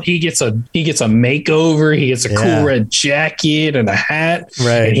jealous. Out, he gets a makeover. He gets a cool red jacket and a hat.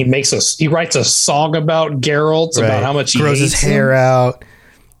 Right. And he writes a song about Geralt, about how much he grows hates his hair out,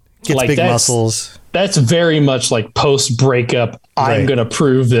 gets like big muscles. That's very much like post breakup. I'm going to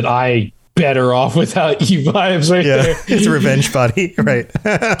prove that I better off without you vibes there. It's a revenge body. Right.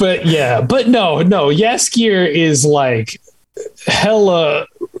 But no, Yaskier is like hella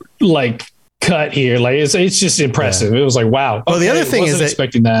like cut here. Like it's just impressive. It was like, wow. Well, the other thing is that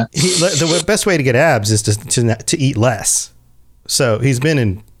expecting that the best way to get abs is to eat less. So he's been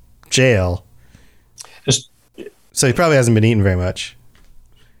in jail. So he probably hasn't been eating very much.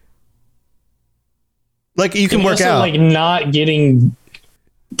 Like you can work out, like not getting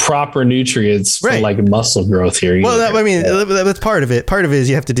proper nutrients for like muscle growth here. Well, that's part of it. Part of it is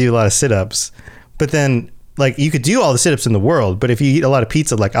you have to do a lot of sit-ups, but then like you could do all the sit-ups in the world, but if you eat a lot of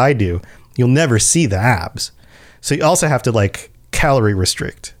pizza like I do, you'll never see the abs. So you also have to like calorie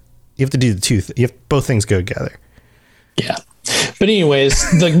restrict. You have to do both things go together. Yeah. But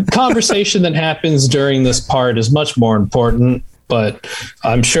anyways, the conversation that happens during this part is much more important. But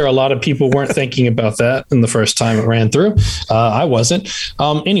I'm sure a lot of people weren't thinking about that in the first time it ran through. I wasn't.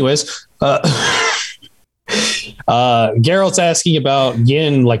 Anyways, Geralt's asking about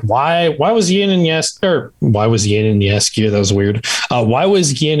Yin, like why was Yin in Yaskier? That was weird. Why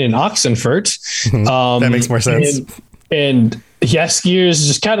was Yin in Oxenfurt? That makes more sense. And Yaskier is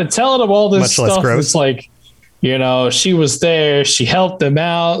just kind of telling him all this Much less stuff. gross. It's like, she was there. She helped them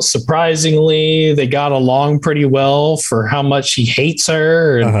out. Surprisingly, they got along pretty well for how much he hates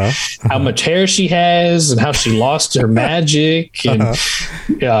her and how much hair she has and how she lost her magic. And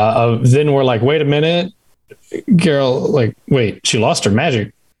then we're like, wait a minute, girl, like, wait, she lost her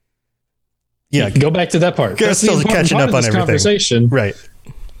magic. Yeah. Go back to that part. Girl's still catching up on everything. Conversation. Right.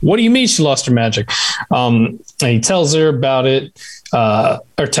 What do you mean she lost her magic? And he tells her about it,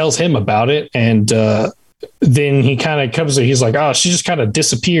 or tells him about it. And then he kind of comes, he's like, oh, she just kind of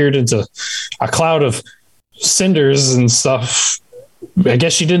disappeared into a cloud of cinders and stuff. I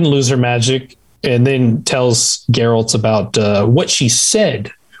guess she didn't lose her magic. And then tells Geralt about what she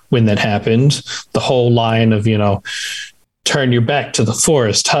said when that happened. The whole line of, turn your back to the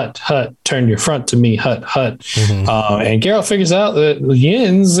forest, hut, hut, turn your front to me, hut, hut. And Geralt figures out that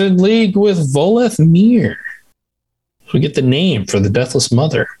Yen's in league with Voleth Mir. We get the name for the Deathless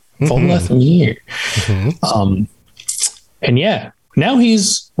Mother, Voleth Mir. And yeah, now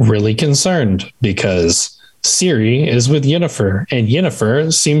he's really concerned because Ciri is with Yennefer, and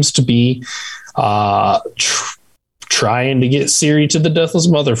Yennefer seems to be trying to get Ciri to the Deathless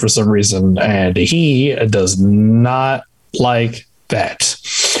Mother for some reason, and he does not like that.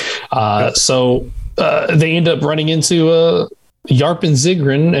 So they end up running into Yarp and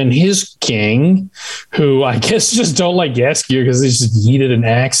Zigrin and his king, who I guess just don't like Yaskier because they just yeeted an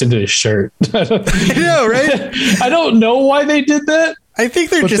axe into his shirt. I know, right? I don't know why they did that. I think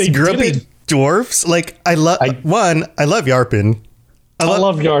they're just grumpy dwarfs. Like, I love Yarpin. I love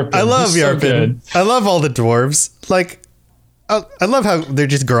Yarpin. I love He's Yarpin. So I love all the dwarves. Like, I love how they're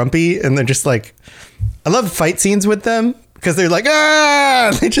just grumpy and they're just like, I love fight scenes with them because they're like,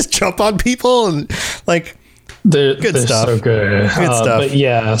 they just jump on people and like, they're stuff. So good. Good stuff. But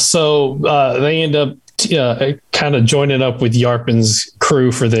yeah, so they end up kind of joining up with Yarpin's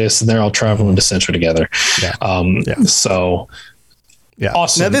crew for this, and they're all traveling to Centra together. So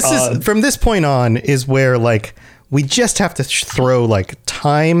awesome. Now this is from this point on is where like we just have to throw like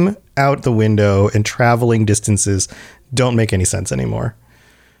time out the window and traveling distances don't make any sense anymore.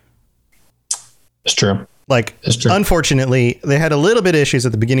 It's true. Like, unfortunately, they had a little bit of issues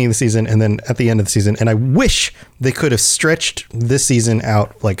at the beginning of the season and then at the end of the season. And I wish they could have stretched this season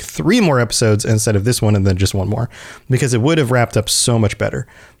out like 3 more episodes instead of this one and then just 1 more, because it would have wrapped up so much better.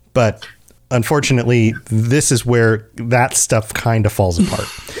 But unfortunately, this is where that stuff kind of falls apart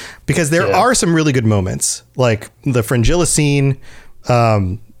because there are some really good moments, like the Fringilla scene,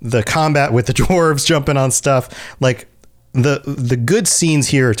 the combat with the dwarves jumping on stuff, like the good scenes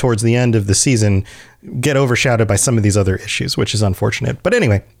here towards the end of the season get overshadowed by some of these other issues, which is unfortunate. But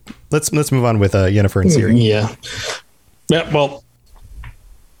anyway, let's move on with Yennefer and Ciri. Yeah. Well,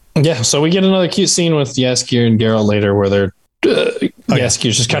 yeah. So we get another cute scene with Yaskier and Geralt later, where they're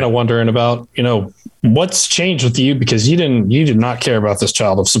Yaskier's just kind of wondering about, what's changed with you, because you did not care about this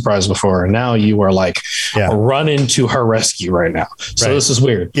child of surprise before, and now you are like running to her rescue right now. So this is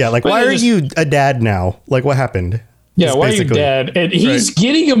weird. Yeah, like, why are you a dad now? Like, what happened? Yeah, why are you dad? And he's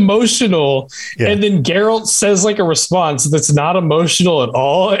getting emotional, and then Geralt says like a response that's not emotional at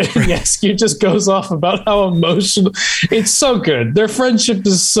all, and Yaskier just goes off about how emotional. It's so good. Their friendship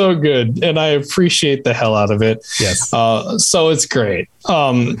is so good, and I appreciate the hell out of it. Yes. So it's great.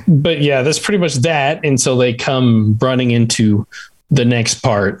 But yeah, that's pretty much that until they come running into the next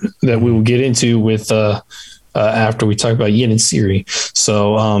part that we will get into with after we talk about Yen and Ciri.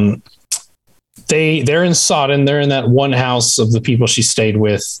 So they're in Sodden. They're in that one house of the people she stayed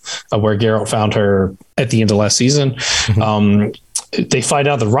with, where Geralt found her at the end of last season. They find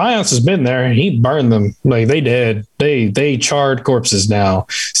out that Riance has been there and he burned them. Like, they did. They charred corpses now.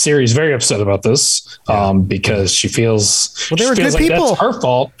 Ciri's very upset about this because she feels they were good people. That's her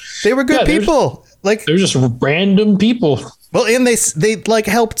fault. They were good people. Like, they're just random people. Well, and they like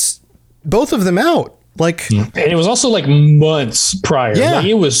helped both of them out. Like, and it was also like months prior. Yeah. Like,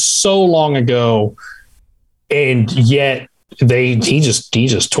 it was so long ago, and yet he just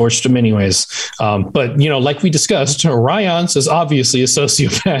torched him anyways. But like we discussed, Riance is obviously a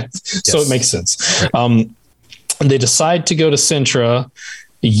sociopath, so it makes sense. Right. They decide to go to Centra.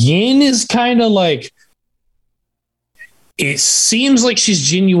 Yin is kind of like, it seems like she's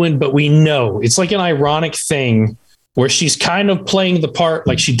genuine, but we know it's like an ironic thing where she's kind of playing the part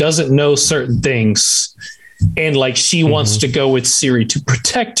like she doesn't know certain things, and like she wants to go with Ciri to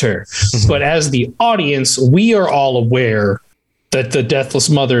protect her. But as the audience, we are all aware that the Deathless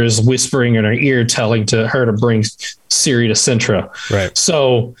Mother is whispering in her ear, telling her to bring Ciri to Centra. Right.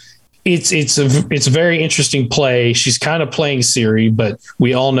 So it's a very interesting play. She's kind of playing Ciri, but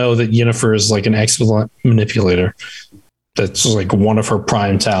we all know that Yennefer is like an excellent manipulator. That's like one of her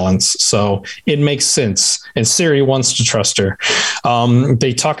prime talents. So it makes sense. And Ciri wants to trust her.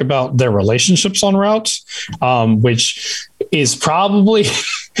 They talk about their relationships en route, which is probably,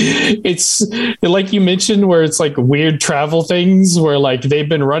 it's like you mentioned, where it's like weird travel things where like they've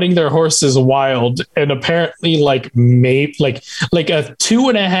been running their horses wild, and apparently like maybe like a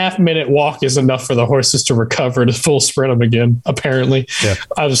 2.5 minute walk is enough for the horses to recover to full sprint them again. Apparently. Yeah.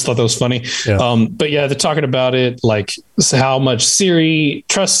 I just thought that was funny. Yeah. But yeah, they're talking about it, like how much Ciri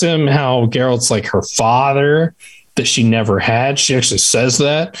trusts him, how Geralt's like her father that she never had. She actually says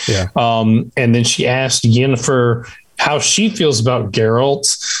that. Yeah. And then she asked Yennefer how she feels about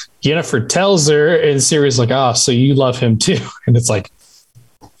Geralt. Yennefer tells her, and Ciri's like, so you love him too. And it's like,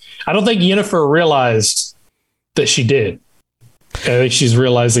 I don't think Yennefer realized that she did. I think she's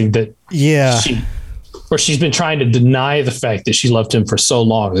realizing that she's been trying to deny the fact that she loved him for so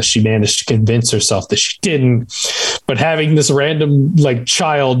long that she managed to convince herself that she didn't. But having this random like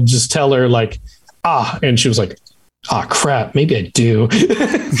child just tell her like, and she was like, crap, maybe I do.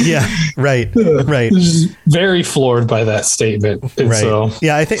 Yeah, right. Very floored by that statement. And right. So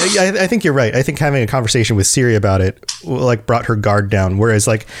yeah, I think you're right. I think having a conversation with Ciri about it like brought her guard down, whereas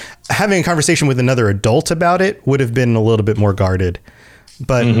like having a conversation with another adult about it would have been a little bit more guarded.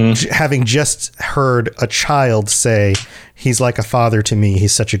 But having just heard a child say he's like a father to me,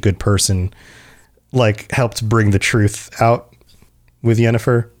 he's such a good person, like helped bring the truth out with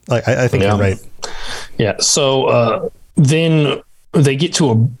Yennefer. Like I think you're right. Yeah. So then they get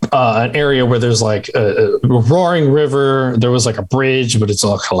to an area where there's like a roaring river. There was like a bridge, but it's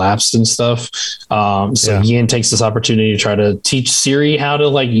all collapsed and stuff. Yen takes this opportunity to try to teach Ciri how to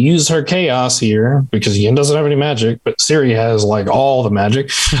like use her chaos here, because Yen doesn't have any magic, but Ciri has like all the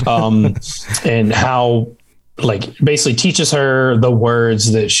magic. And how like basically teaches her the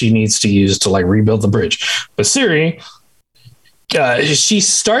words that she needs to use to like rebuild the bridge. But Ciri, she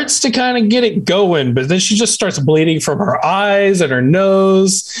starts to kind of get it going, but then she just starts bleeding from her eyes and her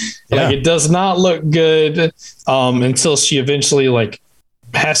nose. Yeah. Like it does not look good until she eventually like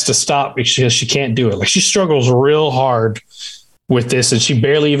has to stop because she can't do it. Like she struggles real hard with this, and she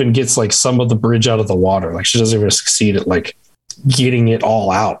barely even gets like some of the bridge out of the water. Like she doesn't even succeed at like getting it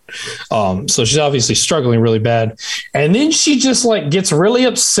all out. So she's obviously struggling really bad. And then she just like gets really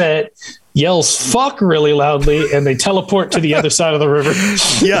upset, yells fuck really loudly, and they teleport to the other side of the river.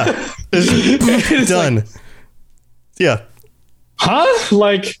 Yeah. It's done. Like, yeah. Huh?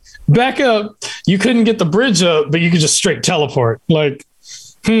 Like, back up. You couldn't get the bridge up, but you could just straight teleport. Like,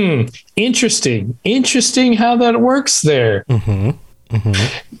 interesting. Interesting how that works there.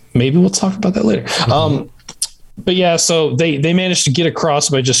 Maybe we'll talk about that later. But yeah, so they managed to get across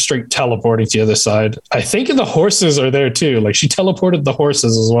by just straight teleporting to the other side. I think the horses are there too. Like she teleported the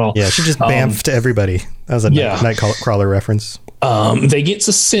horses as well. Yeah, she just bamfed to everybody. That was a Nightcrawler reference. They get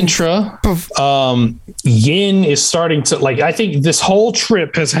to Sintra. Yin is starting to like, I think this whole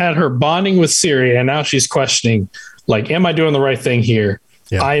trip has had her bonding with Ciri, and now she's questioning, like, am I doing the right thing here?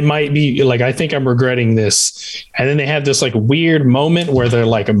 Yeah. I might be like, I think I'm regretting this. And then they have this like weird moment where their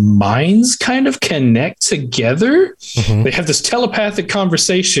like minds kind of connect together. They have this telepathic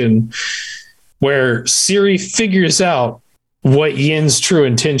conversation where Ciri figures out what Yin's true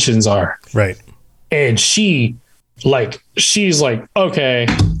intentions are. Right. And she's like, okay,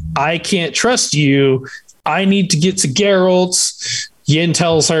 I can't trust you. I need to get to Geralt. Yin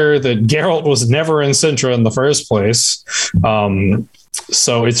tells her that Geralt was never in Sintra in the first place.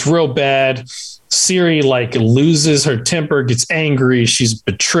 So it's real bad. Ciri like loses her temper, gets angry. She's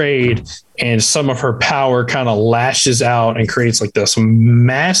betrayed, and some of her power kind of lashes out and creates like this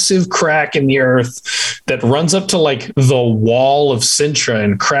massive crack in the earth that runs up to like the wall of Sintra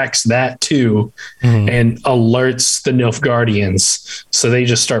and cracks that too, and alerts the Nilfgaardians. So they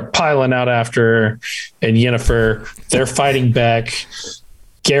just start piling out after her and Yennefer. They're fighting back.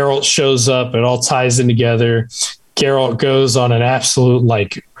 Geralt shows up. It all ties in together. Geralt goes on an absolute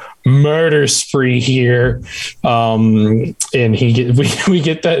like murder spree here, and we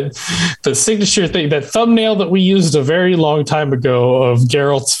get the signature thing, that thumbnail that we used a very long time ago of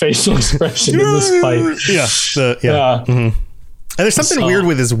Geralt's facial expression in this fight. And there's something weird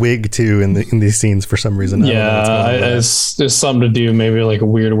with his wig too in these scenes for some reason. There's something to do, maybe like a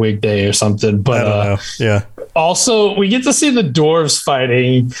weird wig day or something. But I don't know. Yeah. Also, we get to see the dwarves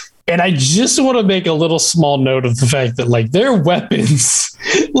fighting. And I just want to make a little small note of the fact that like their weapons,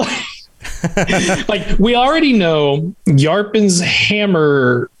 like we already know Yarpen's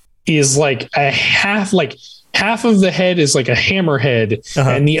hammer is like half of the head is like a hammerhead,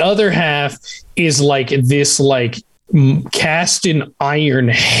 and the other half is like this like cast in iron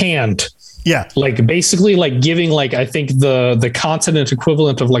hand. Yeah. Like basically like giving like, I think the continent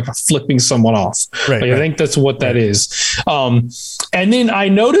equivalent of like flipping someone off. Right. Like, I think that's what that is. And then I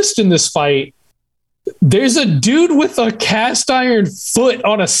noticed in this fight, there's a dude with a cast iron foot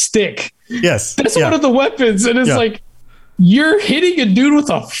on a stick. Yes. That's one of the weapons. And it's like, you're hitting a dude with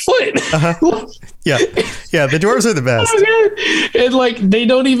a foot. Yeah. Yeah. The dwarves are the best. And like, they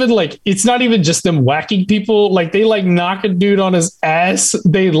don't even like, it's not even just them whacking people. Like they like knock a dude on his ass.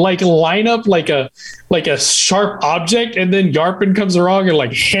 They like line up like a sharp object, and then Yarpin comes along and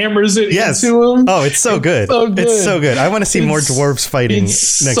like hammers it into him. Oh, it's so good. It's so good. I want to see more dwarves fighting next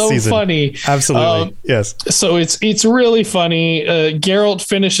season. So funny. Absolutely. Yes. So it's really funny. Geralt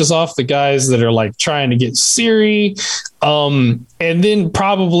finishes off the guys that are like trying to get Ciri. And then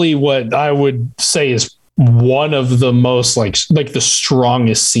probably what I would say is one of the most like the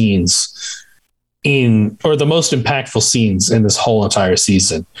strongest scenes or the most impactful scenes in this whole entire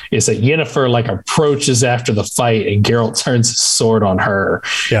season is that Yennefer like approaches after the fight and Geralt turns his sword on her.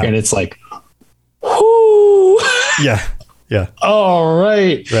 Yeah. And it's like, whoo. Yeah. Yeah. All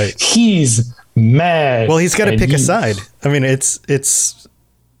right. Right. He's mad. Well, he's got to pick a side. I mean,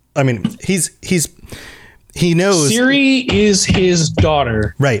 he knows Ciri is his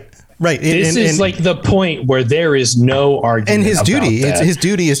daughter. Right. Right. This is like the point where there is no argument. And his duty, that. his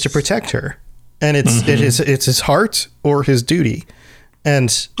duty is to protect her. And it's his heart or his duty.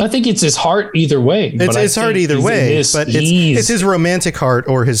 And I think it's his heart either way. It's his heart either way, but it's his romantic heart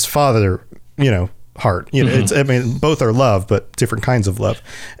or his father, heart. It's, I mean, both are love, but different kinds of love.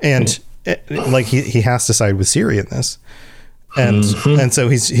 And like he has to side with Ciri in this. And so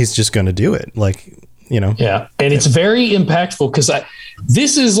he's just going to do it. Like, Yeah. And it's very impactful because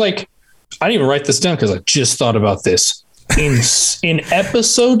this is like, I didn't even write this down because I just thought about this in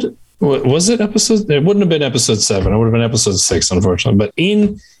episode. What was it? Episode? It wouldn't have been episode 7. It would have been episode 6, unfortunately. But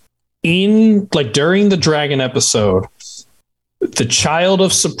in like during the dragon episode, the child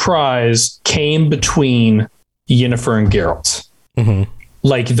of surprise came between Yennefer and Geralt.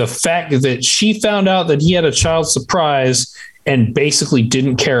 Like the fact that she found out that he had a child surprise and basically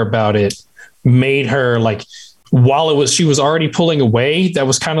didn't care about it made her like, while she was already pulling away, that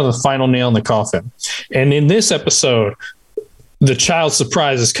was kind of the final nail in the coffin. And in this episode, the child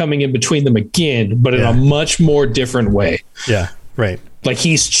surprise is coming in between them again, but in a much more different way. Yeah. Right. Like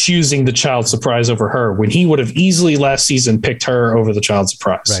he's choosing the child surprise over her when he would have easily last season picked her over the child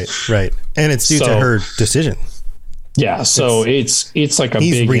surprise. Right. Right. And it's due to her decision. Yeah. So it's like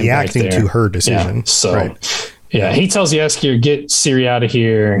he's big reacting to her decision. Yeah, so yeah, he tells Jaskier, get Ciri out of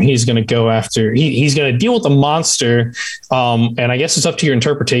here. He's going to go after, he's going to deal with the monster. And I guess it's up to your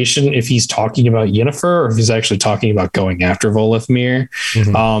interpretation if he's talking about Yennefer or if he's actually talking about going after Volethmir.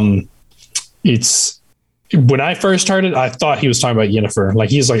 It's, when I first started, I thought he was talking about Yennefer. Like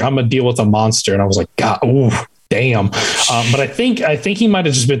he's like, I'm going to deal with a monster. And I was like, God, ooh, damn. But I think he might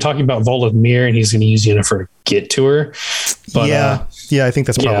have just been talking about Volethmir and he's going to use Yennefer to get to her. But yeah, I think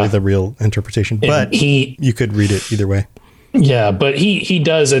that's probably the real interpretation, but you could read it either way. Yeah, but he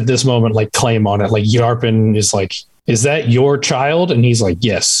does at this moment like claim on it. Like Yarpin is like, is that your child? And he's like,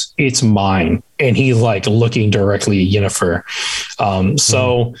 yes, it's mine. And he's like looking directly at Yennefer.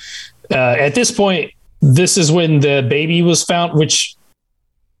 So at this point, this is when the baby was found, which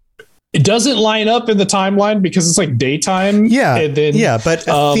it doesn't line up in the timeline because it's like daytime. Yeah, and then, but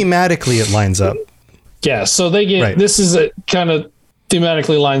thematically it lines up. Yeah, so they get this is a kind of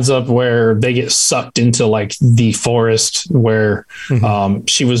thematically lines up where they get sucked into like the forest where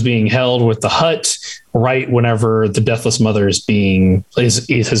she was being held with the hut right whenever the Deathless Mother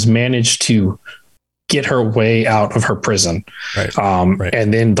has managed to get her way out of her prison.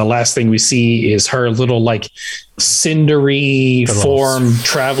 And then the last thing we see is her little like cindery form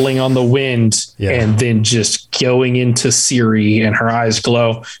traveling on the wind and then just going into Ciri and her eyes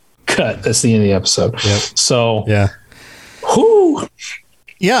glow. Cut. That's the end of the episode. So whoo.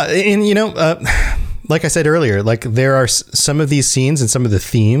 Yeah. And like I said earlier, like there are some of these scenes and some of the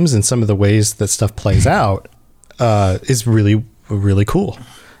themes and some of the ways that stuff plays out is really, really cool.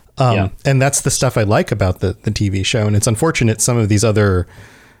 And that's the stuff I like about the TV show. And it's unfortunate some of these other,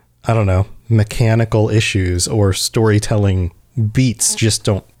 I don't know, mechanical issues or storytelling beats just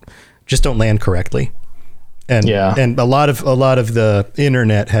don't land correctly. And a lot of the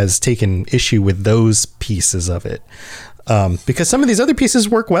internet has taken issue with those pieces of it. Because some of these other pieces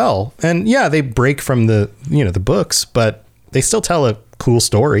work well, and they break from the books, but they still tell a cool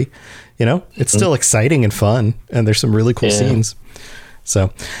story. It's still exciting and fun, and there's some really cool scenes.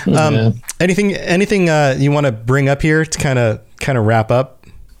 So, anything you want to bring up here to kind of wrap up?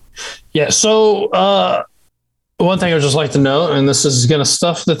 Yeah. So, One thing I would just like to note, and this is gonna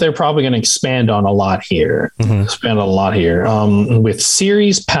stuff that they're probably gonna expand on a lot here. With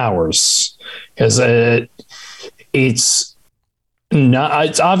series powers, because it's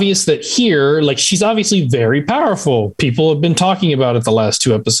obvious that here, like, she's obviously very powerful. People have been talking about it the last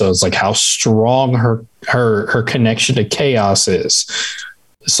 2 episodes, like how strong her connection to chaos is.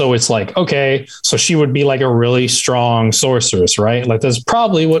 So it's like, okay, so she would be like a really strong sorceress, right? Like, that's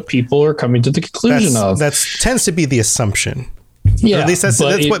probably what people are coming to the conclusion of. That tends to be the assumption. Yeah, or at least that's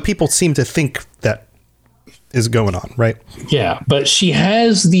what people seem to think that is going on, right? Yeah, but she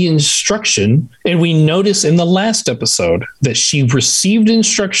has the instruction, and we notice in the last episode that she received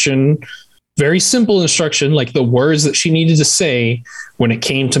instruction, very simple instruction, like the words that she needed to say when it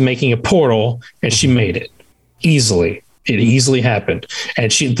came to making a portal, and she made it easily. It easily happened.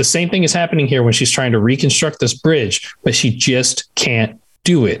 And the same thing is happening here when she's trying to reconstruct this bridge, but she just can't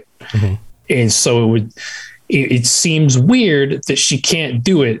do it. Mm-hmm. And so it seems weird that she can't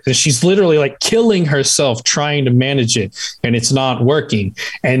do it. That she's literally like killing herself trying to manage it, and it's not working.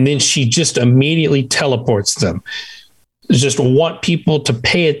 And then she just immediately teleports them. Just want people to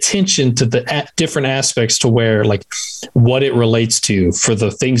pay attention to the different aspects to where, like, what it relates to for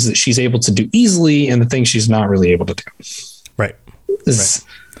the things that she's able to do easily and the things she's not really able to do. Right. It's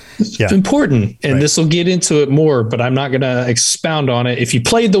important. And this will get into it more, but I'm not going to expound on it. If you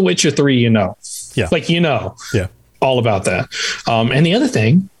played The Witcher 3, you know. Yeah. Like, you know. Yeah. All about that. And the other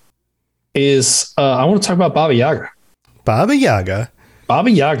thing is I want to talk about Baba Yaga. Baba Yaga.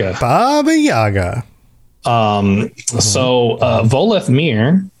 So Voleth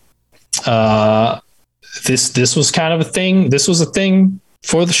Mir, this was kind of a thing. This was a thing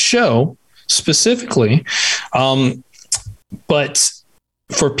for the show specifically. But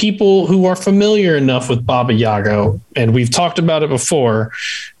for people who are familiar enough with Baba Yaga, and we've talked about it before,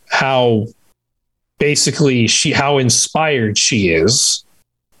 how basically how inspired she is.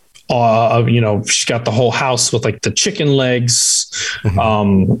 She's got the whole house with like the chicken legs,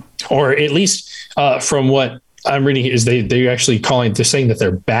 or at least from what I'm reading is they're saying that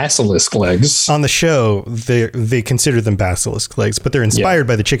they're basilisk legs. On the show, they consider them basilisk legs, but they're inspired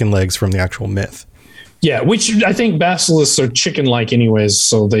by the chicken legs from the actual myth. Yeah, which I think basilisks are chicken-like anyways,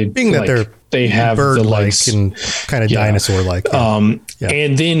 so they have the legs and kind of dinosaur-like.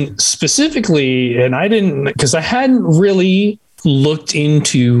 And then specifically, and I didn't, because I hadn't really looked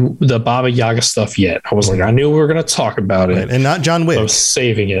into the Baba Yaga stuff yet. I was like, I knew we were going to talk about it, and not John Wick. I was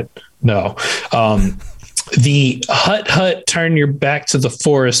saving it. No, the hut, turn your back to the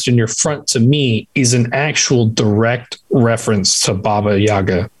forest and your front to me is an actual direct reference to Baba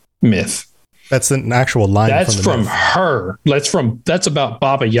Yaga myth. That's an actual line. That's from her. That's about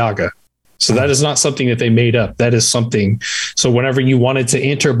Baba Yaga. So that is not something that they made up. That is something. So whenever you wanted to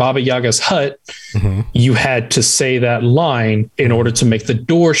enter Baba Yaga's hut, you had to say that line in order to make the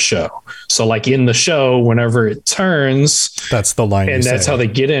door show. So like in the show, whenever it turns, that's the line. And that's how they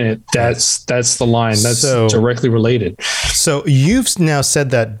get in it. That's the line. That's directly related. So you've now said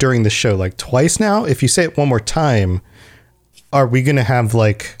that during the show, like twice now. If you say it one more time, are we going to have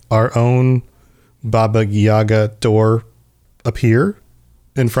like our own Baba Yaga door appear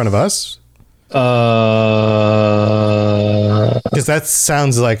in front of us? Because that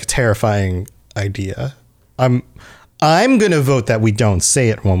sounds like a terrifying idea. I'm gonna vote that we don't say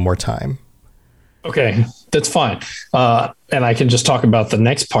it one more time. Okay, that's fine. And I can just talk about the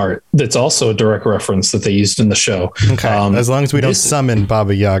next part. That's also a direct reference that they used in the show. Okay, as long as we don't summon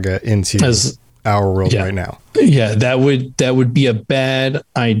Baba Yaga into our world right now. Yeah, that would be a bad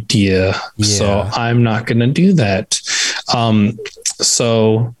idea. Yeah. So I'm not going to do that.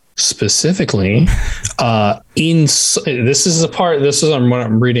 So specifically, what I'm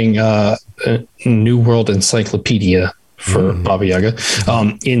reading New World Encyclopedia for Baba Yaga.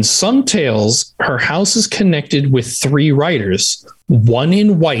 In some tales, her house is connected with 3 riders, one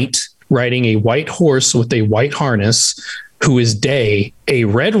in white, riding a white horse with a white harness, who is day, a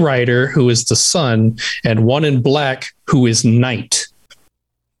red rider who is the sun, and one in black who is night.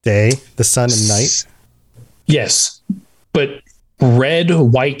 Day, the sun, and night? Yes, but red,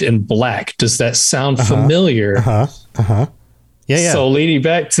 white, and black. Does that sound familiar? Yeah. So leading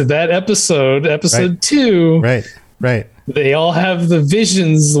back to that episode 2. Right. They all have the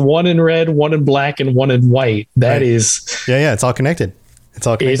visions, one in red, one in black, and one in white. That is... Yeah, it's all connected. It's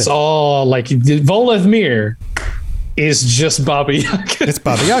all like Voleth Mir is just Baba Yaga. It's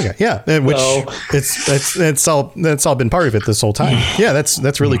Baba Yaga, yeah. Which it's all been part of it this whole time. Yeah,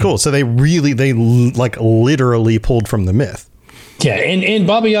 that's really cool. So they like literally pulled from the myth. Yeah, and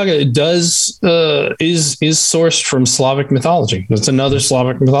Baba Yaga is sourced from Slavic mythology. That's another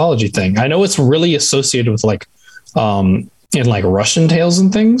Slavic mythology thing. I know it's really associated with like in like Russian tales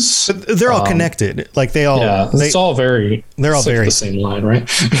and things. But they're all connected. Like they're all very the same line, right?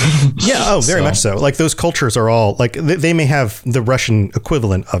 Yeah. Oh, very much so. Like those cultures are all like they may have the Russian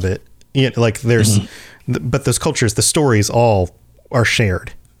equivalent of it. Like there's, but those cultures, the stories all are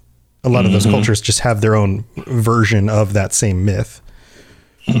shared. A lot of those cultures just have their own version of that same myth.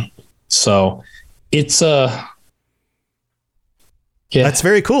 So it's that's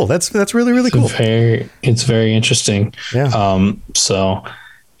very cool. That's really, really cool. It's very interesting. Yeah. It's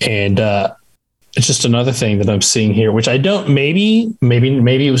just another thing that I'm seeing here, which I don't, maybe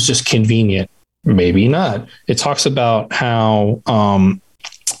it was just convenient. Maybe not. It talks about how,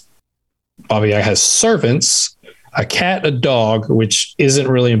 Baba Yaga has servants, a cat, a dog, which isn't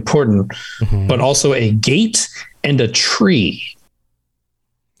really important, but also a gate and a tree.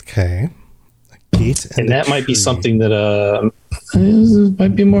 Okay. A gate and that might be something that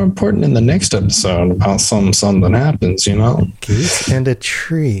might be more important in the next episode about something happens, Gate and a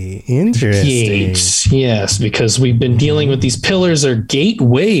tree. Interesting. Gates, yes, because we've been dealing with these pillars or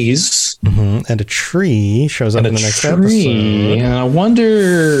gateways. And a tree shows up in the next episode. And I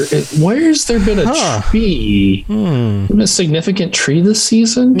wonder, where's there been a tree? A significant tree this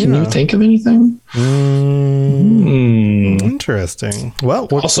season? Can you think of anything? Interesting. Well,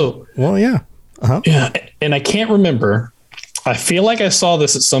 yeah. Yeah, and I can't remember. I feel like I saw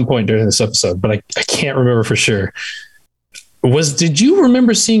this at some point during this episode, but I can't remember for sure. Did you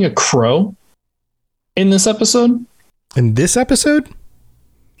remember seeing a crow in this episode? In this episode?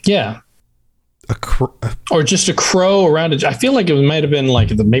 Yeah. A crow? Or just a crow around it. I feel like it might have been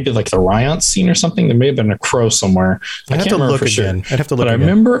maybe the Ryant scene or something. There may have been a crow somewhere. I can't remember for sure. I'd have to look again. I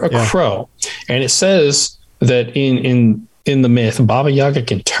remember a crow. And it says that in the myth, Baba Yaga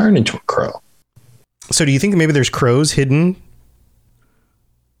can turn into a crow. So do you think maybe there's crows hidden?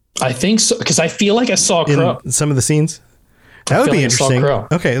 I think so, because I feel like I saw a crow in some of the scenes. That would be interesting.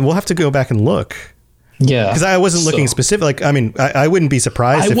 Okay, we'll have to go back and look. Yeah, because I wasn't looking specific. Like, I mean, I wouldn't be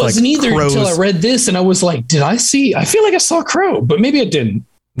surprised. I wasn't either until I read this, and I was like, "Did I see? I feel like I saw a crow, but maybe I didn't."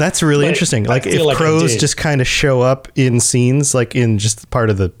 That's really interesting. Like, if crows just kind of show up in scenes, like in just part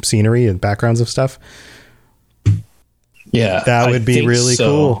of the scenery and backgrounds of stuff. Yeah, that would be really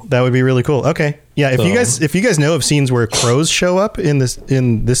cool. That would be really cool. Okay, yeah. If you guys know of scenes where crows show up in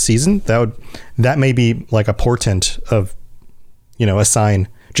this season, that may be like a portent of, a sign,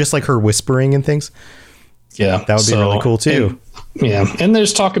 just like her whispering and things. Yeah, that would be really cool too. And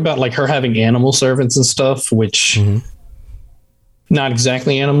there's talk about like her having animal servants and stuff, which not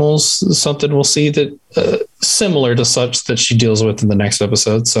exactly animals. Something we'll see that similar to such that she deals with in the next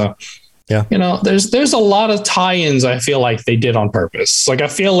episode. So. Yeah. There's a lot of tie-ins I feel like they did on purpose. Like I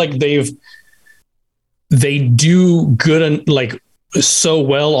feel like they do good and like so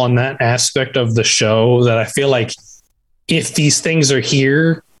well on that aspect of the show that I feel like if these things are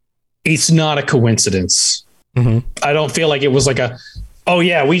here, it's not a coincidence. I don't feel like it was like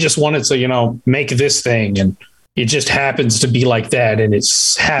we just wanted to, make this thing and it just happens to be like that. And it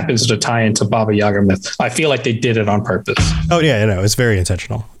happens to tie into Baba Yaga myth. I feel like they did it on purpose. Oh yeah. It's very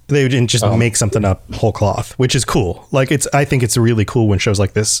intentional. They didn't just make something up whole cloth, which is cool. Like I think it's really cool when shows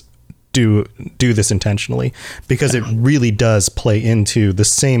like this do this intentionally, because it really does play into the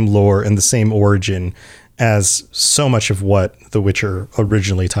same lore and the same origin as so much of what The Witcher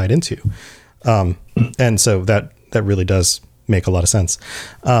originally tied into. And so that really does make a lot of sense.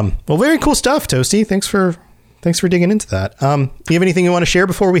 Well, very cool stuff, Toasty. Thanks for digging into that. You have anything you want to share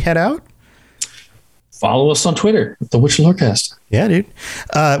before we head out? Follow us on Twitter, The Witcher Lorecast. Yeah, dude.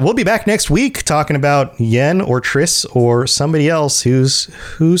 We'll be back next week talking about Yen or Triss or somebody else who's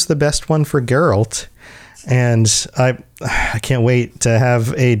the best one for Geralt. And I can't wait to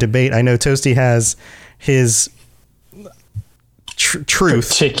have a debate. I know Toasty has his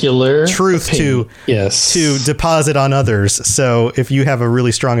truth opinion. to deposit on others. So if you have a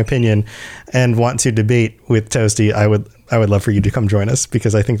really strong opinion and want to debate with Toasty, I would love for you to come join us,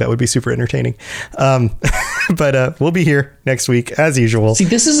 because I think that would be super entertaining. But we'll be here next week as usual. See,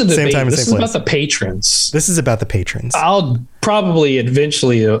 this isn't a debate. Time, this is about the patrons. This is about the patrons. I'll probably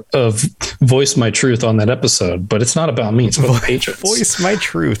eventually voice my truth on that episode, but it's not about me. It's about the patrons. Voice my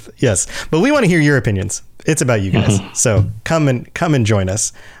truth. Yes. But we want to hear your opinions. It's about you guys. So come and join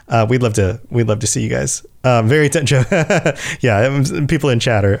us. We'd love to see you guys. Yeah. People in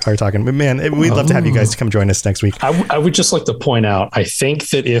chat are talking, but man, we'd love to have you guys to come join us next week. I would just like to point out, I think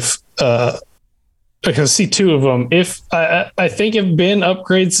that if, I can see two of them. If I think if Ben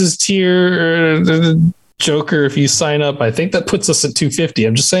upgrades his tier Joker, if you sign up, I think that puts us at 250.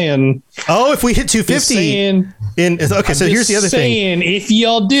 I'm just saying. Oh, if we hit 250. So here's the other thing. If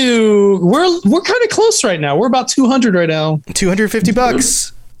y'all do, we're kind of close right now. We're about 200 right now.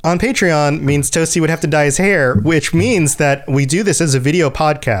 $250 on Patreon means Toasty would have to dye his hair, which means that we do this as a video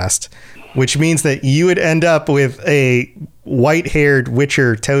podcast, which means that you would end up with a white-haired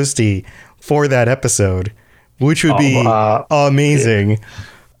Witcher Toasty for that episode, which would be amazing.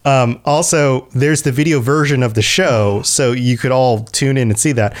 Also, there's the video version of the show, so you could all tune in and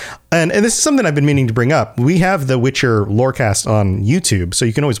see that. And this is something I've been meaning to bring up. We have the Witcher Lorecast on YouTube, so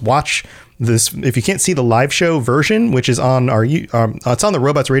you can always watch this. If you can't see the live show version, which is on it's on the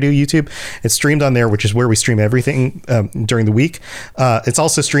Robots Radio YouTube. It's streamed on there, which is where we stream everything during the week. It's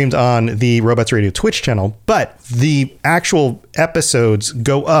also streamed on the Robots Radio Twitch channel, but the actual episodes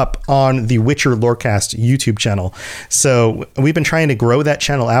go up on the Witcher Lorecast YouTube channel. So we've been trying to grow that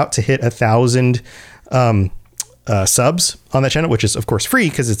channel out to hit 1,000 subs on that channel, which is of course free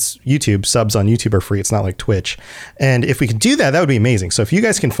because it's YouTube. Subs on YouTube are free. It's not like Twitch. And if we could do that, that would be amazing. So if you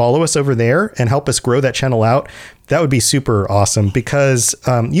guys can follow us over there and help us grow that channel out, that would be super awesome, because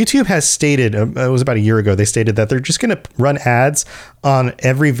YouTube has stated, it was about a year ago, they stated that they're just going to run ads on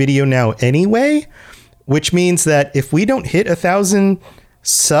every video now anyway, which means that if we don't hit 1,000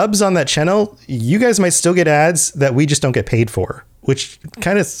 subs on that channel, you guys might still get ads that we just don't get paid for, which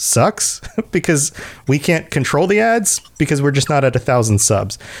kind of sucks because we can't control the ads because we're just not at 1,000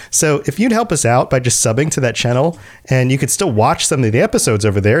 subs. So if you'd help us out by just subbing to that channel, and you could still watch some of the episodes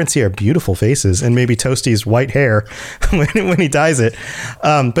over there and see our beautiful faces and maybe Toasty's white hair when he dyes it.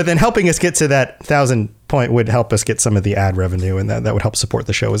 But then helping us get to that 1,000 point would help us get some of the ad revenue, and that would help support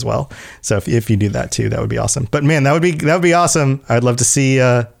the show as well. So if you do that too, that would be awesome. But man, that would be awesome. I'd love to see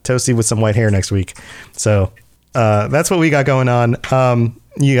Toasty with some white hair next week. So that's what we got going on.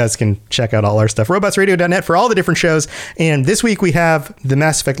 You guys can check out all our stuff, robotsradio.net, for all the different shows. And this week we have the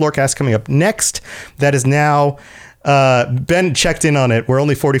Mass Effect Lorecast coming up next. That is now Ben checked in on it. We're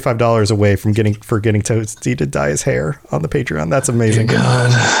only $45 away from getting Toasty to dye his hair on the Patreon. That's amazing.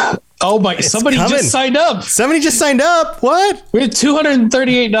 God. Oh my! Somebody just signed up. Somebody just signed up. What? We're at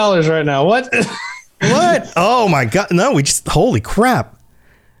 $238 right now. What? What? Oh my God! No, holy crap!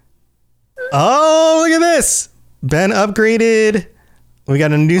 Oh, look at this! Ben upgraded. We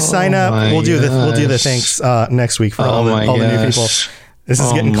got a new sign up. We'll do the thanks next week for all the new people. This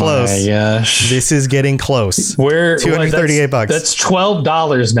is getting close. This is getting close. We're $238. That's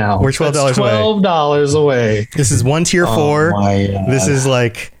 $12 now. We're $12 away. This is one tier 4. This is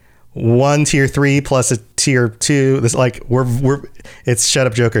like one tier 3 plus a tier 2. This it's Shut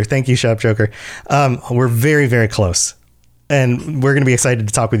Up Joker. Thank you, Shut Up Joker. We're very, very close. And we're going to be excited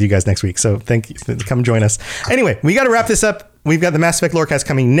to talk with you guys next week. So thank you. Come join us. Anyway, we got to wrap this up. We've got the Mass Effect Lorecast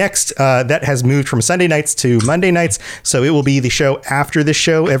coming next. That has moved from Sunday nights to Monday nights. So it will be the show after this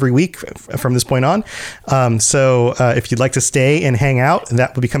show every week from this point on. So if you'd like to stay and hang out,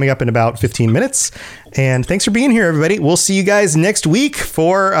 that will be coming up in about 15 minutes. And thanks for being here, everybody. We'll see you guys next week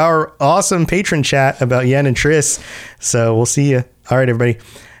for our awesome patron chat about Yen and Triss. So we'll see you. All right, everybody.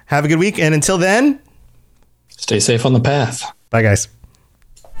 Have a good week. And until then, stay safe on the path. Bye, guys.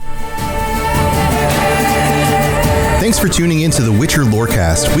 Thanks for tuning in to the Witcher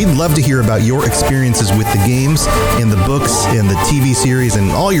Lorecast. We'd love to hear about your experiences with the games and the books and the TV series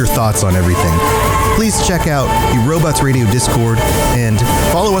and all your thoughts on everything. Please check out the Robots Radio Discord and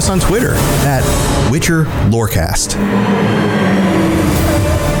follow us on Twitter at Witcher Lorecast.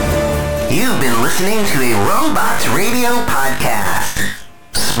 You've been listening to a Robots Radio podcast.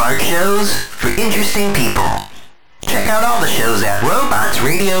 Smart shows for interesting people. Check out all the shows at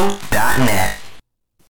robotsradio.net.